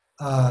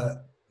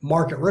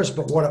market risk.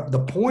 But what the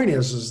point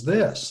is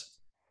this: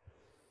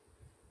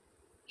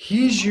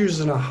 he's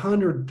using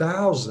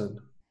 100,000.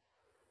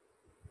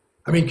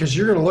 I mean, because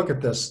you're going to look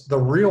at this, the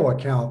real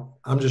account.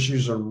 I'm just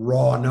using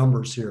raw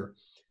numbers here.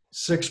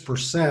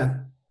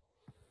 6%.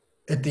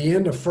 At the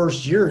end of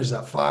first year, he's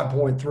at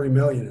 5.3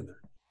 million in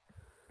there.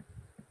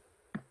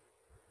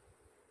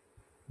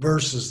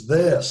 Versus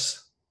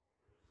this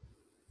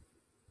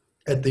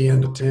at the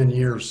end of 10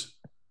 years,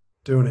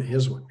 doing it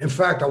his way. In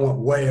fact, I went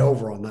way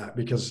over on that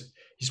because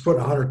he's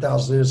putting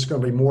 100,000 in. It's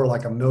going to be more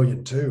like $1.2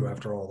 million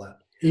after all that,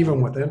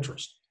 even with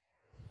interest.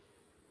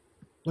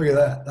 Look at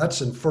that.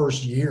 That's in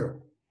first year.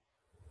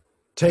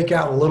 Take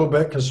out a little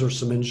bit because there's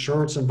some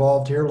insurance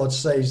involved here. Let's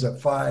say he's at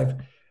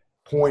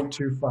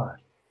 5.25.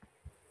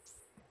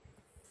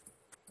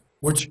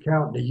 Which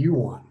account do you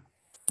want?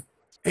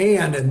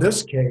 And in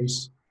this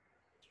case,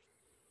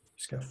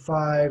 he's got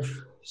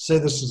 5. Say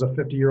this is a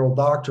 50-year-old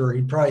doctor.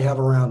 He'd probably have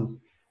around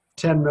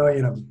 10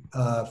 million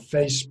of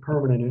face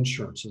permanent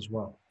insurance as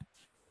well.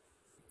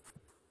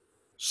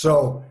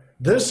 So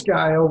this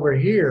guy over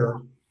here,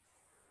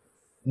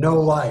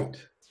 no light.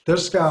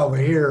 This guy over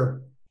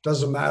here,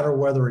 doesn't matter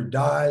whether he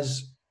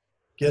dies,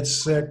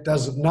 gets sick,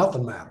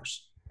 nothing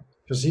matters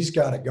because he's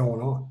got it going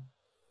on.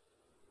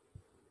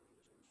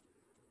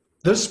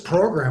 This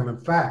program, in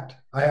fact,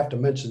 I have to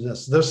mention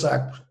this.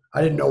 I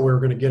didn't know we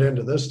were going to get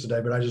into this today,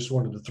 but I just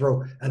wanted to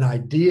throw an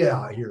idea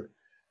out here.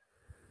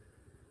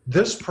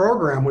 This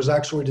program was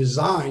actually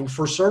designed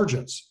for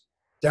surgeons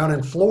down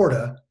in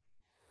Florida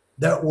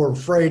that were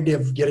afraid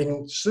of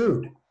getting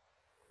sued.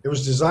 It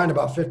was designed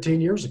about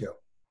 15 years ago.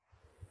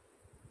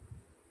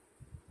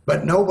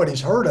 But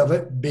nobody's heard of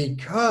it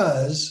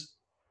because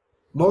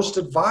most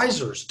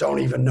advisors don't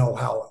even know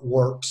how it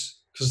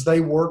works because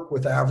they work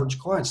with average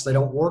clients. They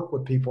don't work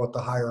with people at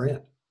the higher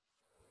end.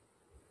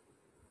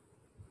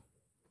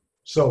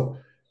 So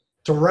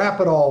to wrap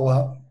it all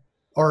up,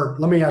 or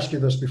let me ask you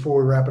this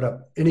before we wrap it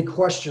up. Any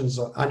questions?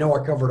 I know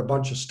I covered a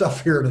bunch of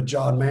stuff here to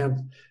John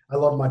Madden. I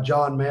love my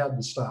John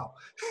Madden style.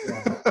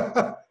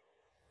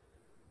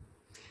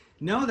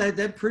 No,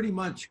 that pretty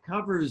much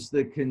covers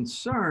the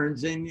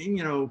concerns. And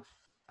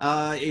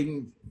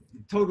in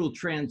total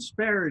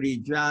transparency,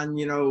 John,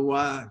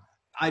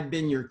 I've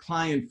been your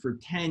client for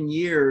 10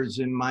 years,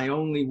 and my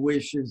only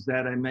wish is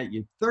that I met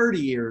you 30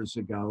 years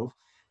ago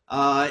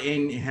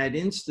and had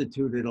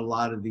instituted a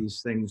lot of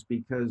these things,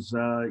 because,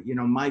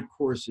 my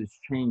course has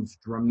changed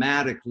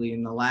dramatically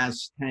in the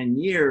last 10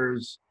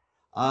 years.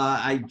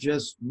 I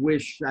just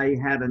wish I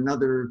had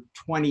another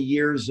 20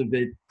 years of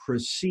it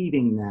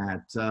preceding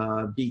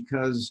that,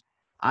 because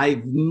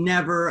I've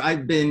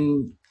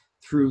been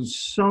through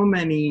so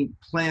many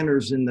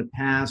planners in the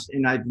past,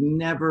 and I've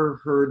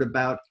never heard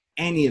about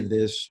any of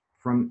this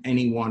from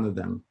any one of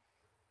them.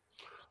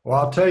 Well,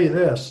 I'll tell you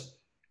this.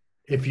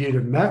 If you'd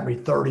have met me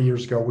 30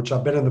 years ago, which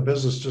I've been in the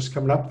business just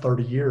coming up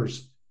 30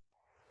 years,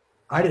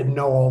 I didn't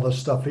know all this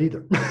stuff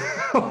either.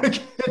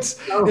 Like it's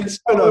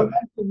been a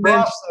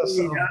process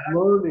of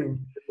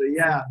learning,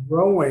 Yeah. and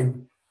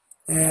growing,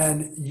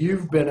 and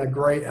you've been a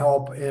great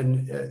help.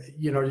 And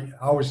I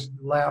always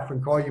laugh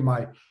and call you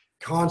my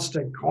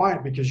constant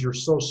client because you're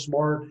so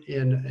smart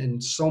in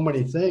so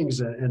many things,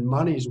 and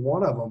money's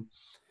one of them.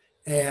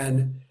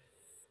 And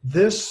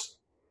the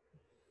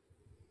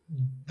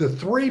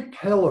three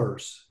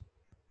pillars,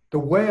 the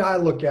way I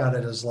look at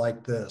it is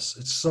like this.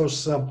 It's so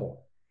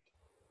simple.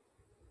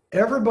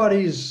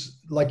 Everybody's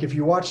like, if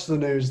you watch the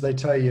news, they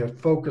tell you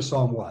focus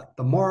on what?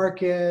 The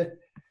market,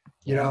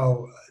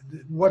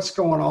 what's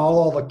going on,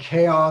 all the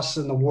chaos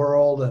in the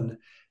world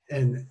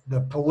and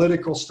the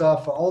political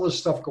stuff, all this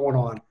stuff going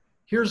on.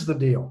 Here's the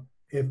deal.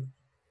 If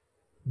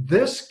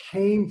this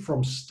came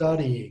from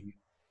studying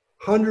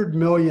 $100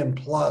 million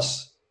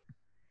plus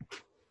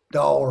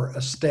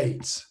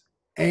estates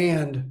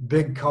and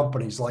big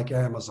companies like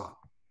Amazon,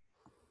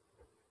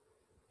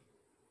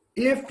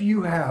 if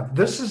you have,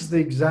 this is the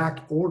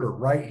exact order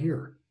right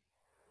here.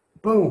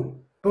 Boom,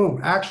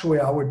 boom. Actually,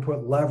 I would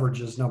put leverage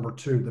as number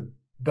 2, the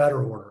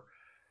better order.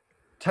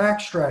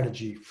 Tax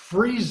strategy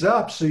frees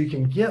up so you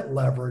can get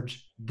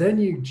leverage. Then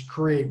you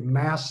create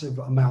massive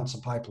amounts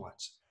of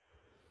pipelines.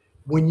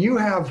 When you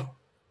have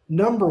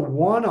number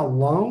 1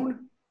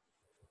 alone,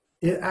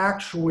 it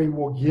actually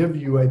will give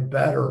you a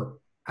better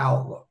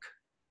outlook.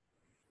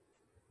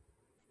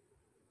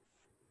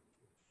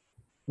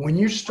 When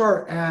you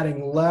start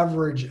adding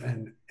leverage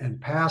and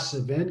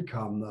passive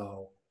income,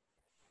 though,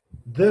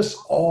 this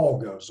all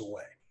goes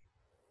away.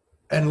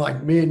 And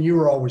like me and you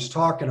were always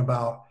talking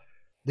about,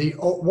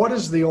 what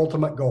is the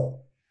ultimate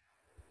goal?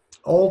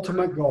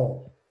 Ultimate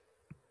goal.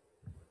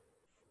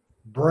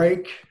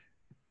 Break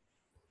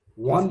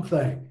one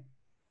thing,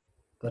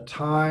 the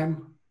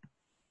time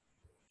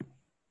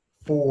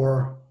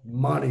for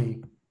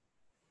money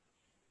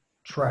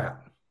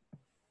trap.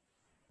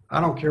 I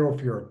don't care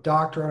if you're a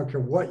doctor, I don't care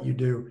what you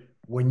do.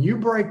 When you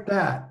break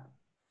that,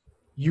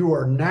 you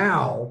are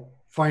now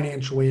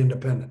financially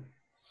independent.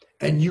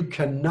 And you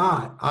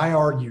cannot, I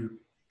argue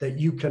that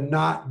you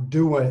cannot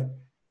do it.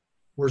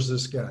 Where's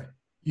this guy?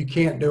 You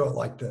can't do it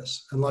like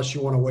this unless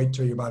you want to wait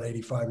till you're about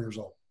 85 years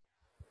old.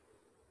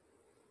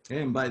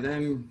 And by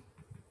then,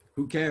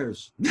 who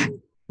cares?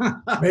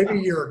 Maybe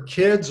your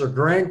kids or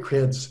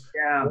grandkids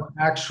will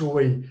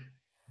actually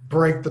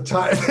break the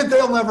tie.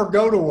 They'll never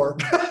go to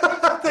work.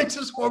 They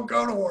just won't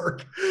go to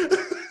work.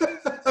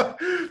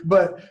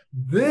 But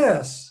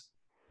this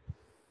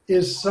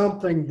is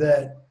something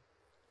that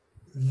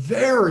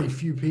very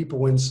few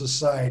people in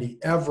society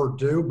ever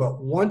do.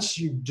 But once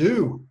you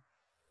do,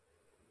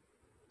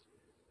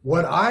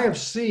 what I have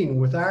seen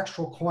with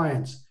actual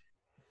clients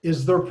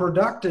is their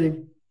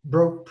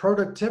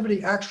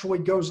productivity actually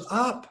goes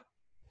up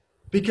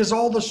because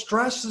all the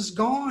stress is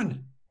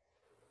gone.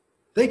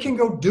 They can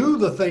go do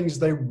the things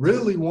they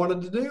really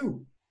wanted to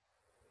do.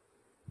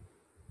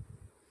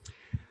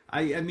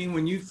 I mean,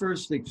 when you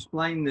first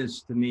explained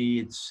this to me,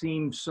 it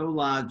seemed so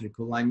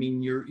logical. I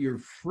mean, you're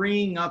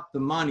freeing up the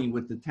money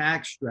with the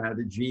tax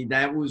strategy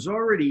that was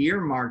already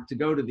earmarked to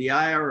go to the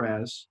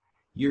IRS.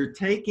 You're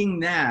taking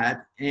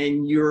that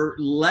and you're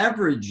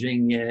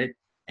leveraging it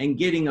and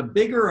getting a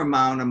bigger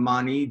amount of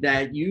money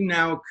that you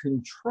now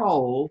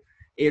control.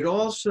 It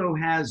also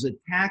has a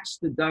tax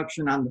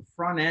deduction on the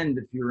front end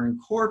if you're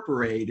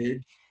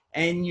incorporated,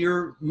 and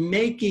you're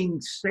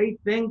making safe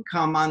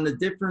income on the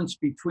difference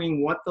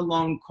between what the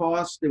loan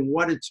costs and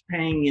what it's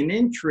paying in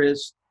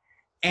interest.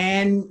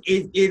 And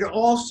it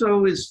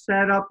also is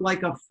set up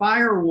like a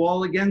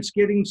firewall against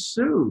getting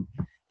sued.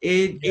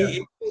 It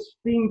just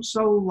seems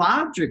so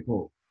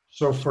logical.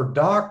 So for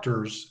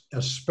doctors,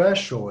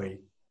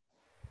 especially,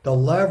 the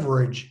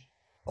leverage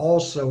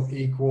also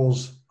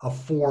equals a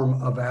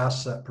form of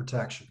asset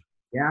protection.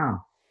 Yeah.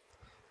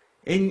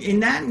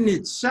 And that in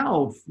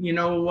itself,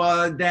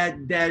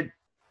 that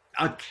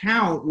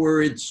account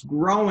where it's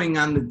growing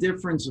on the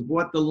difference of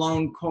what the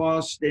loan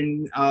cost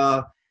and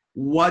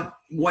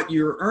what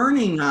you're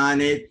earning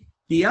on it.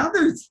 The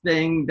other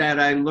thing that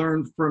I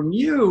learned from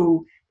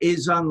you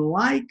is,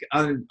 unlike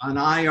an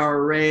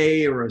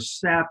IRA or a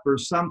SEP or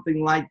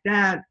something like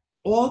that,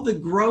 all the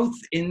growth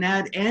in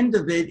that end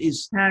of it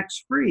is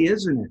tax-free,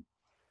 isn't it?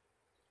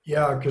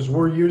 Yeah, because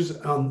we're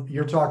using,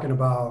 you're talking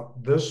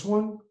about this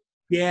one.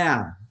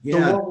 Yeah, So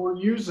yeah, what we're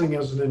using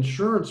is an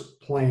insurance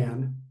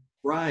plan,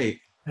 right.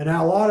 and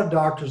now a lot of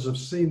doctors have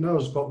seen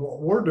those, but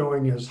what we're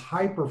doing is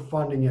hyper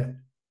funding it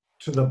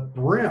to the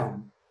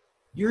brim,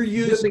 You're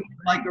giving using it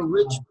like a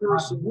rich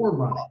person. more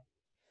money.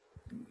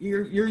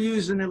 You're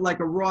using it like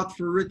a Roth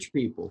for rich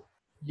people.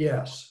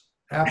 Yes,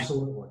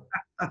 absolutely.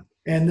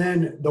 And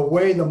then the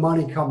way the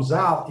money comes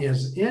out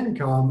is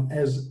income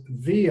as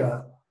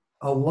via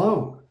a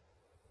loan.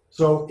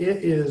 So it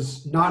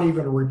is not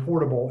even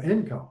reportable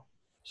income.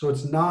 So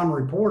it's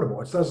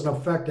non-reportable. It doesn't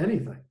affect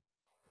anything.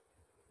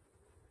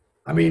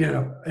 I mean,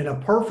 in a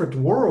perfect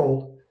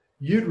world,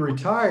 you'd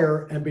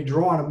retire and be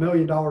drawing $1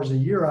 million a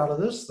year out of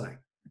this thing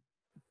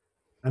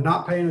and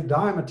not paying a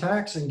dime of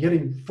tax and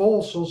getting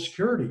full Social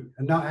Security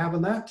and not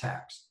having that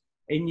taxed.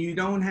 And you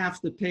don't have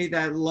to pay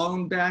that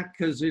loan back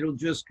because it'll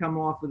just come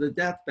off of the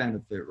death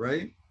benefit,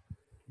 right?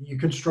 You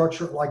can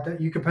structure it like that.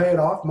 You can pay it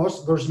off.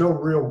 There's no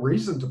real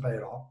reason to pay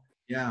it off.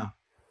 Yeah.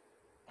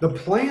 The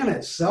plan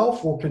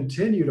itself will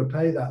continue to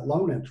pay that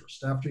loan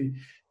interest after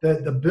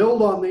the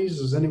build on these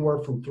is anywhere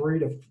from 3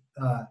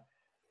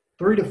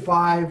 to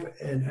 5,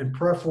 and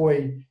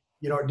preferably,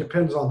 it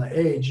depends on the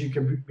age. You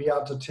can be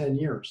out to 10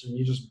 years, and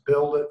you just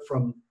build it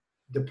from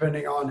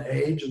depending on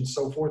age and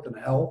so forth and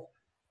health.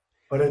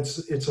 But it's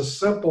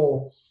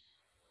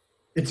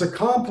a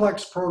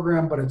complex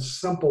program, but it's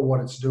simple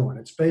what it's doing.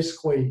 It's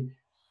basically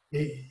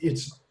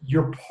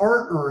you're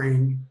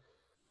partnering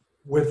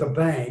with a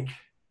bank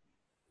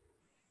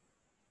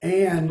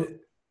and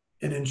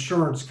an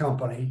insurance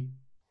company,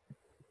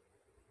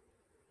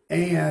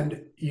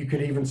 and you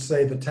could even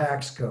say the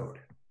tax code.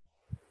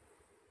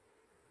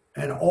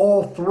 And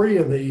all three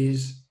of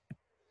these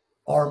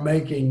are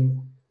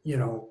making,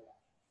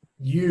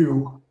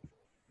 you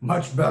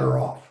much better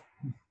off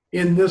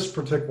in this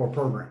particular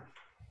program.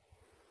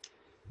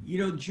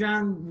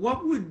 John,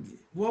 what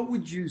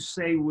would you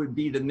say would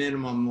be the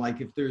minimum?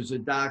 Like if there's a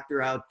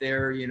doctor out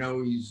there,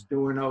 he's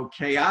doing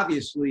okay.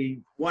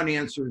 Obviously, one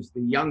answer is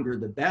the younger,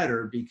 the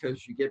better,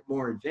 because you get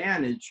more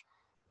advantage.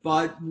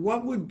 But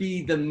what would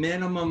be the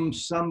minimum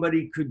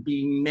somebody could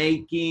be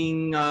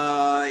making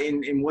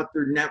in what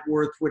their net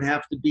worth would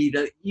have to be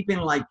to even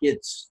like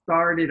get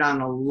started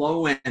on a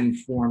low end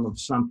form of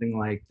something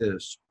like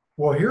this?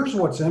 Well, here's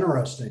what's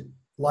interesting.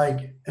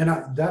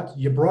 That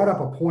you brought up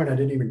a point I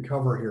didn't even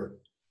cover here.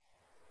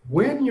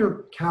 When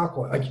you're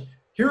calculating,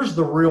 here's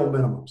the real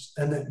minimums.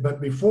 But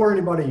before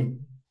anybody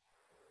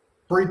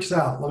freaks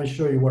out, let me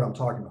show you what I'm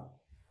talking about.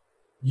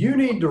 You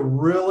need to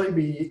really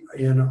be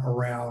in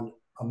around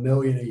 $1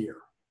 million a year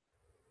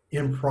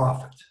in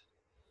profit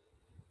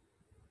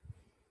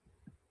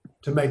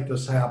to make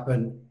this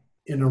happen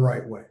in the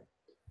right way.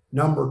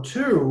 Number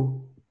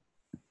two,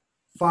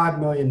 5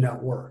 million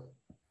net worth.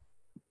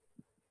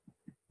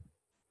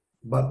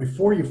 But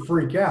before you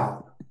freak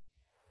out,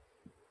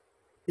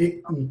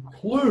 it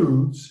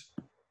includes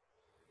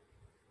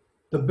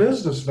the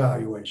business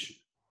valuation.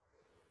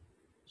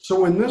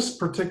 So in this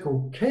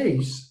particular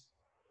case,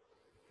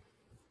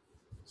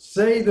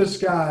 say this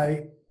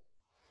guy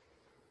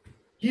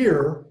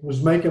here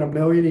was making $1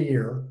 million a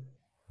year,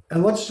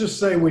 and let's just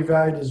say we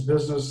valued his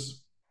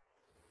business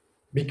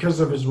because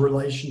of his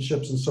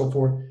relationships and so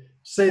forth.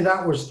 Say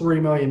that was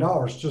 $3 million,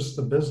 just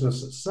the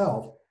business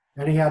itself,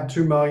 and he had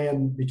 $2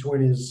 million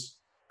between his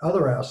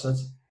other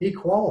assets. He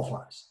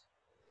qualifies.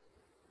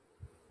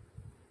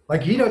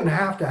 Like he doesn't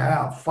have to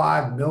have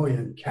 5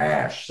 million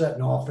cash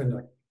setting off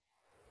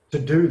to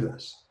do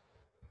this.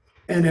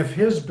 And if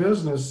his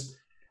business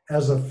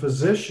as a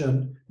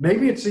physician,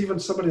 maybe it's even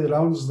somebody that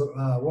owns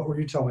what were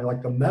you telling me,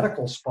 like the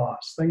medical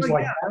spots, things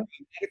like that.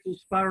 Medical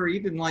spa, or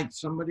even like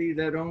somebody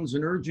that owns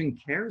an urgent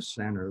care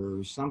center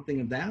or something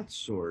of that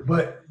sort.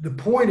 But the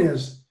point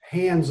is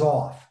hands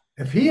off.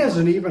 If he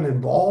isn't even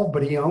involved,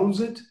 but he owns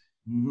it,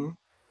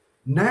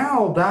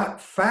 now that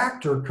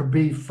factor could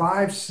be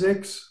 5,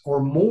 6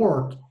 or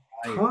more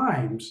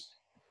times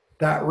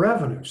that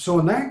revenue. So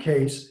in that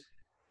case,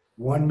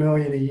 1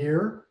 million a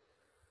year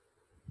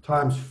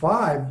times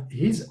 5,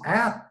 he's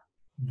at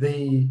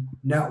the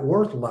net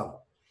worth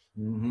level.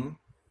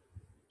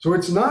 So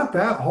it's not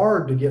that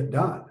hard to get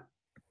done.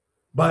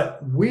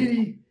 But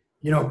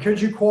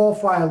could you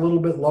qualify a little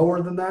bit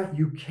lower than that?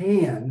 You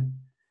can,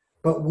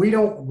 but we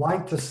don't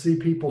like to see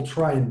people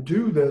try and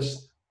do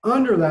this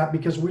under that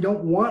because we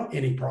don't want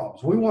any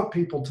problems. We want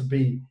people to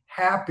be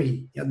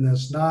happy in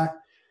this,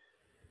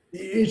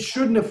 it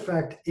shouldn't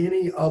affect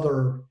any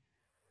other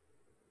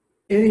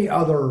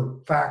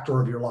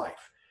factor of your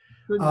life.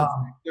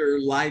 Their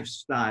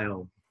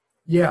lifestyle.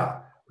 Yeah,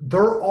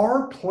 there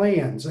are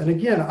plans. And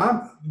again,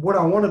 what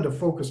I wanted to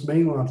focus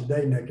mainly on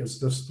today, Nick, is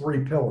this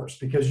 3 pillars,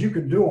 because you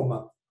can do them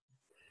up.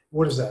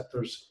 What is that?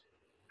 There's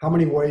how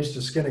many ways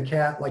to skin a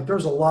cat? Like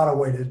there's a lot of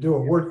ways to do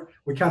it.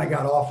 We kind of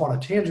got off on a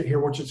tangent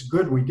here, which is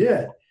good we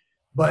did.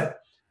 But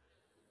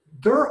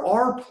there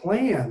are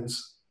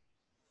plans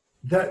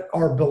that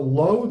are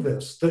below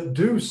this that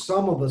do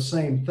some of the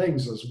same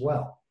things as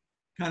well.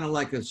 kind of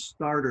like a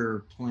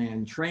starter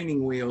plan,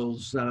 training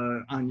wheels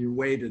on your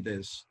way to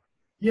this.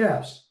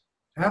 Yes,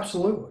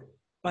 absolutely.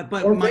 But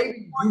Or my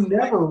maybe you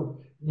never,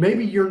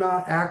 maybe you're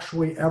not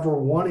actually ever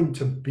wanting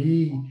to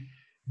be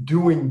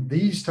doing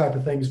these type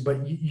of things,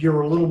 but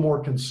you're a little more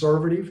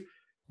conservative.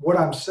 What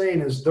I'm saying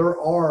is there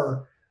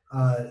are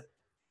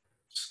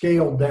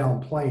scaled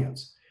down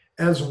plans,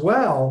 as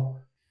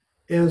well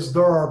as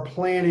there are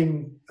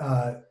planned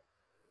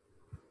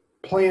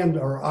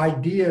or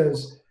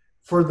ideas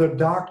for the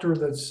doctor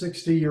that's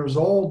 60 years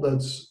old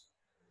that's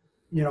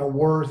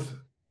worth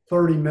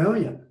 30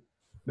 million,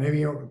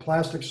 maybe a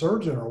plastic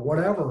surgeon or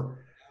whatever,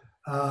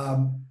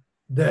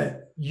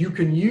 that you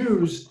can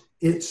use.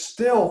 It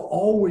still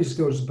always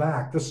goes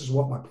back. This is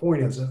what my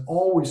point is. It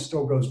always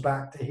still goes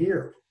back to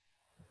here.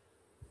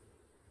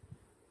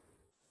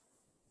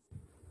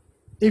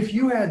 If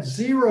you had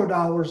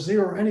 $0,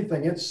 zero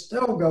anything, it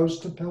still goes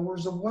to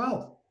pillars of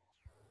wealth,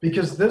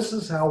 because this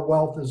is how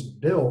wealth is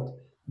built,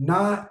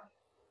 not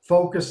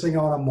focusing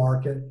on a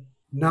market,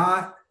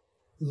 not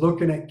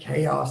looking at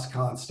chaos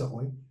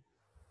constantly.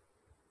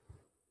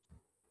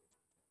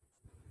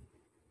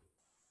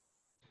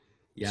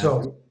 Yeah,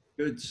 So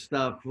good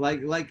stuff.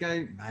 Like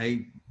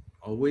I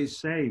always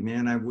say,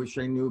 man, I wish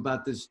I knew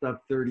about this stuff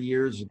 30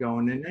 years ago.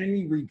 And in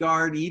any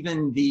regard,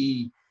 even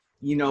the,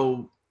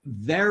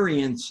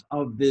 variants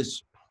of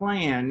this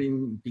plan,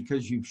 and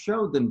because you've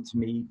showed them to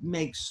me,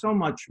 makes so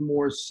much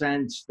more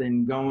sense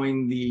than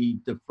going the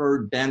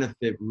deferred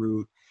benefit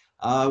route,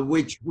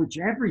 which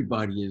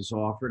everybody is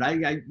offered.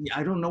 I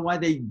don't know why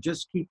they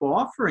just keep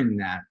offering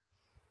that.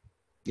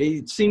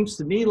 It seems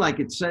to me like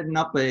it's setting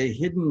up a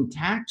hidden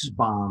tax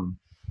bomb.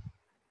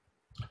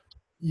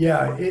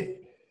 yeah,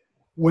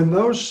 when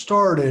those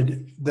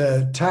started,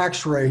 the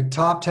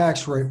top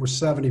tax rate was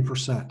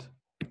 70%.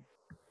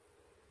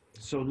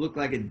 So it looked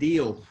like a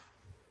deal.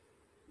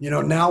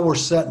 Now we're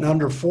setting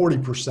under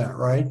 40%,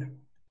 right?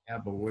 Yeah,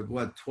 but with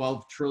what,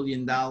 $12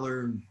 trillion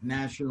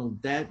national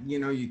debt,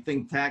 you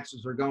think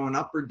taxes are going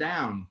up or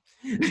down?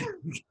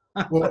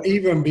 Well,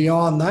 even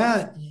beyond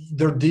that,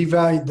 they're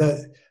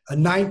devalued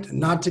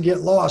not to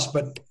get lost,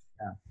 but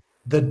Yeah.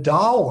 the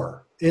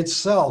dollar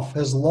itself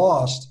has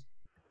lost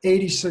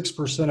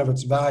 86% of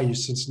its value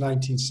since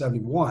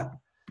 1971.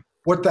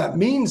 What that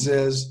means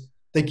is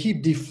they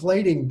keep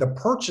deflating the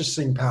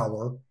purchasing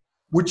power,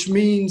 which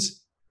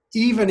means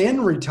even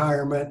in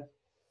retirement,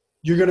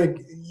 you're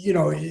going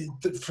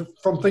to,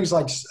 from things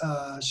like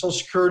Social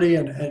Security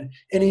and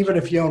even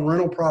if you own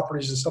rental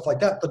properties and stuff like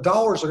that, the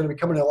dollars are going to be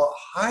coming a lot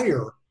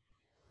higher,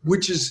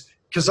 which is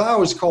because I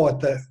always call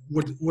it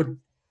would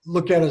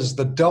look at it as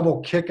the double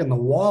kick in the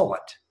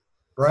wallet,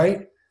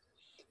 right?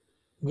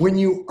 When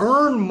you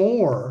earn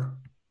more,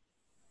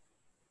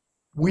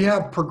 we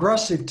have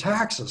progressive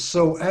taxes.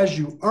 So as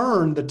you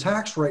earn, the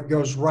tax rate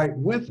goes right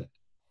with it.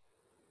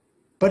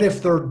 But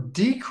if they're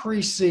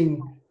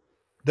decreasing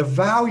the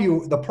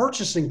value, the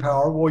purchasing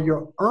power, well,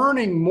 you're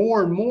earning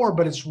more and more,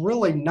 but it's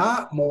really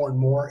not more and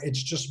more.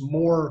 It's just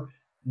more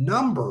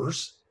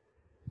numbers.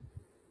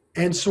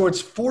 And so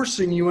it's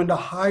forcing you into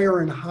higher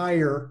and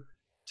higher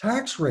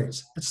tax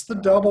rates. It's the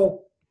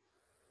double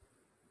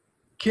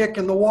kick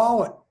in the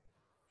wallet.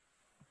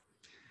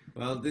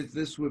 Well,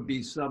 this would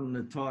be something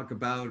to talk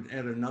about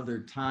at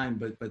another time,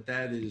 but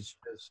that is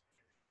just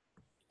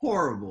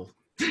horrible.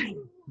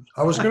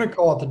 I was going to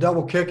call it the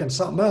double kick and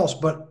something else,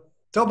 but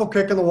double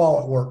kick in the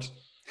wallet works.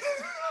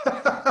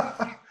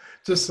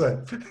 Just say.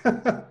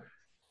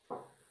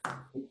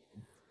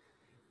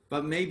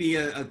 But maybe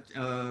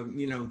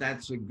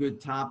that's a good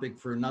topic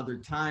for another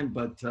time.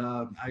 But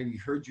I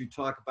heard you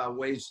talk about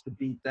ways to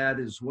beat that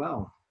as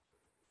well.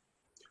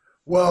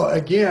 Well,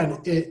 again,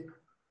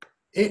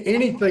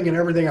 anything and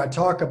everything I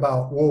talk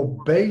about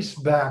will base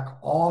back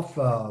off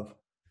of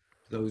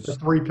Those the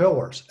three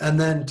pillars and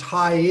then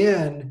tie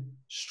in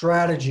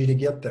strategy to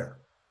get there.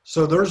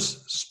 So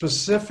there's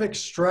specific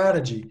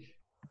strategy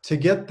to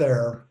get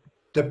there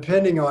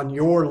depending on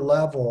your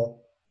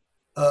level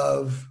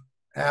of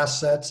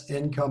assets,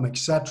 income,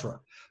 etc.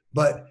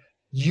 But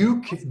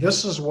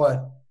this is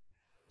what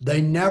they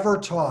never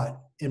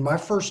taught in my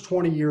first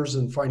 20 years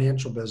in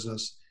financial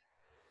business.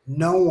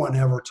 No one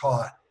ever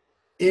taught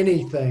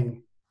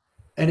anything.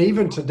 And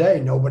even today,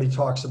 nobody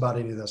talks about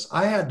any of this.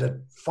 I had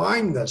to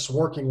find this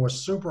working with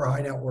super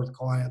high net worth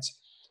clients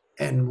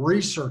and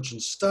research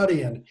and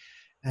study. And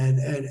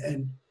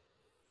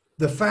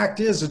the fact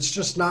is, it's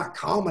just not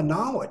common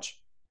knowledge.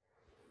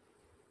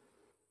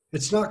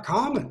 It's not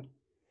common.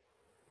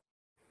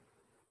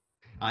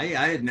 I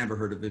had never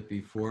heard of it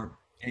before.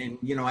 And,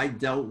 I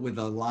dealt with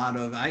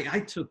I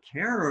took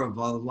care of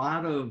a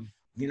lot of,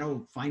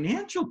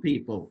 financial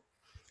people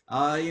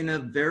in a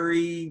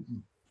very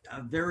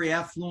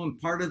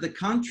affluent part of the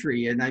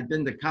country. And I've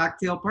been to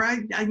cocktail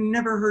parties. I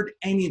never heard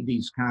any of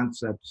these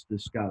concepts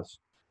discussed.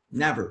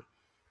 Never.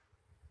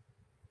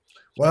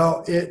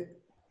 Well,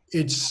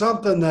 it's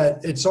something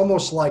that it's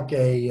almost like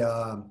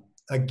a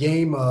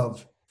game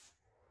of,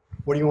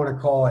 what do you want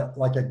to call it?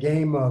 Like a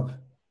game of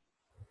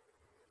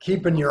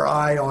keeping your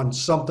eye on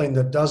something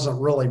that doesn't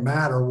really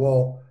matter.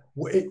 Well,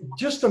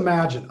 Just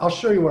imagine, I'll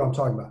show you what I'm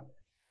talking about.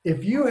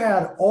 If you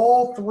had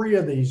all three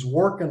of these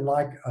working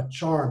like a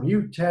charm,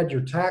 you had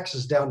your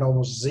taxes down to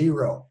almost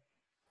zero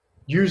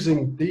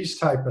using these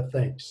type of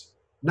things,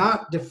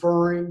 not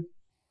deferring,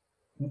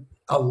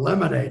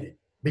 eliminating,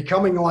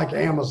 becoming like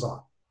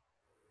Amazon.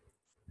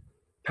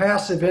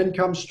 Passive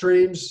income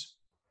streams,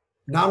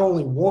 not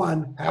only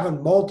one,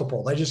 having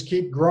multiple, they just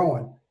keep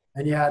growing.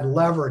 And you had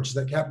leverage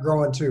that kept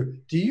growing too.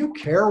 Do you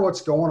care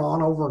what's going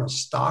on over in a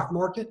stock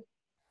market?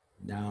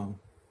 No.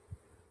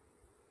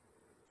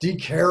 Do you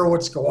care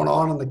what's going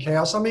on in the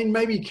chaos? I mean,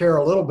 maybe you care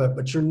a little bit,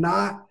 but you're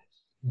not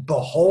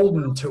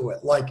beholden to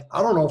it. Like,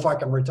 I don't know if I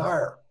can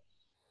retire.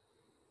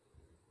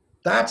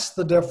 That's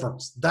the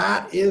difference.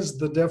 That is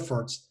the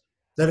difference,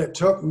 that it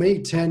took me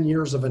 10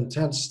 years of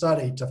intense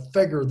study to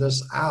figure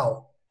this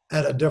out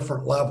at a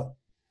different level.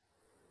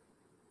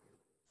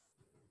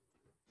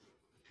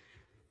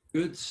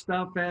 Good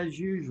stuff as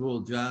usual,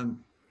 John.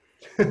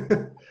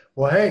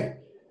 Well, hey,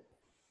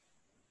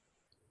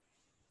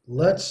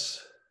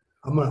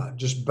 I'm going to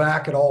just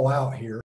back it all out here.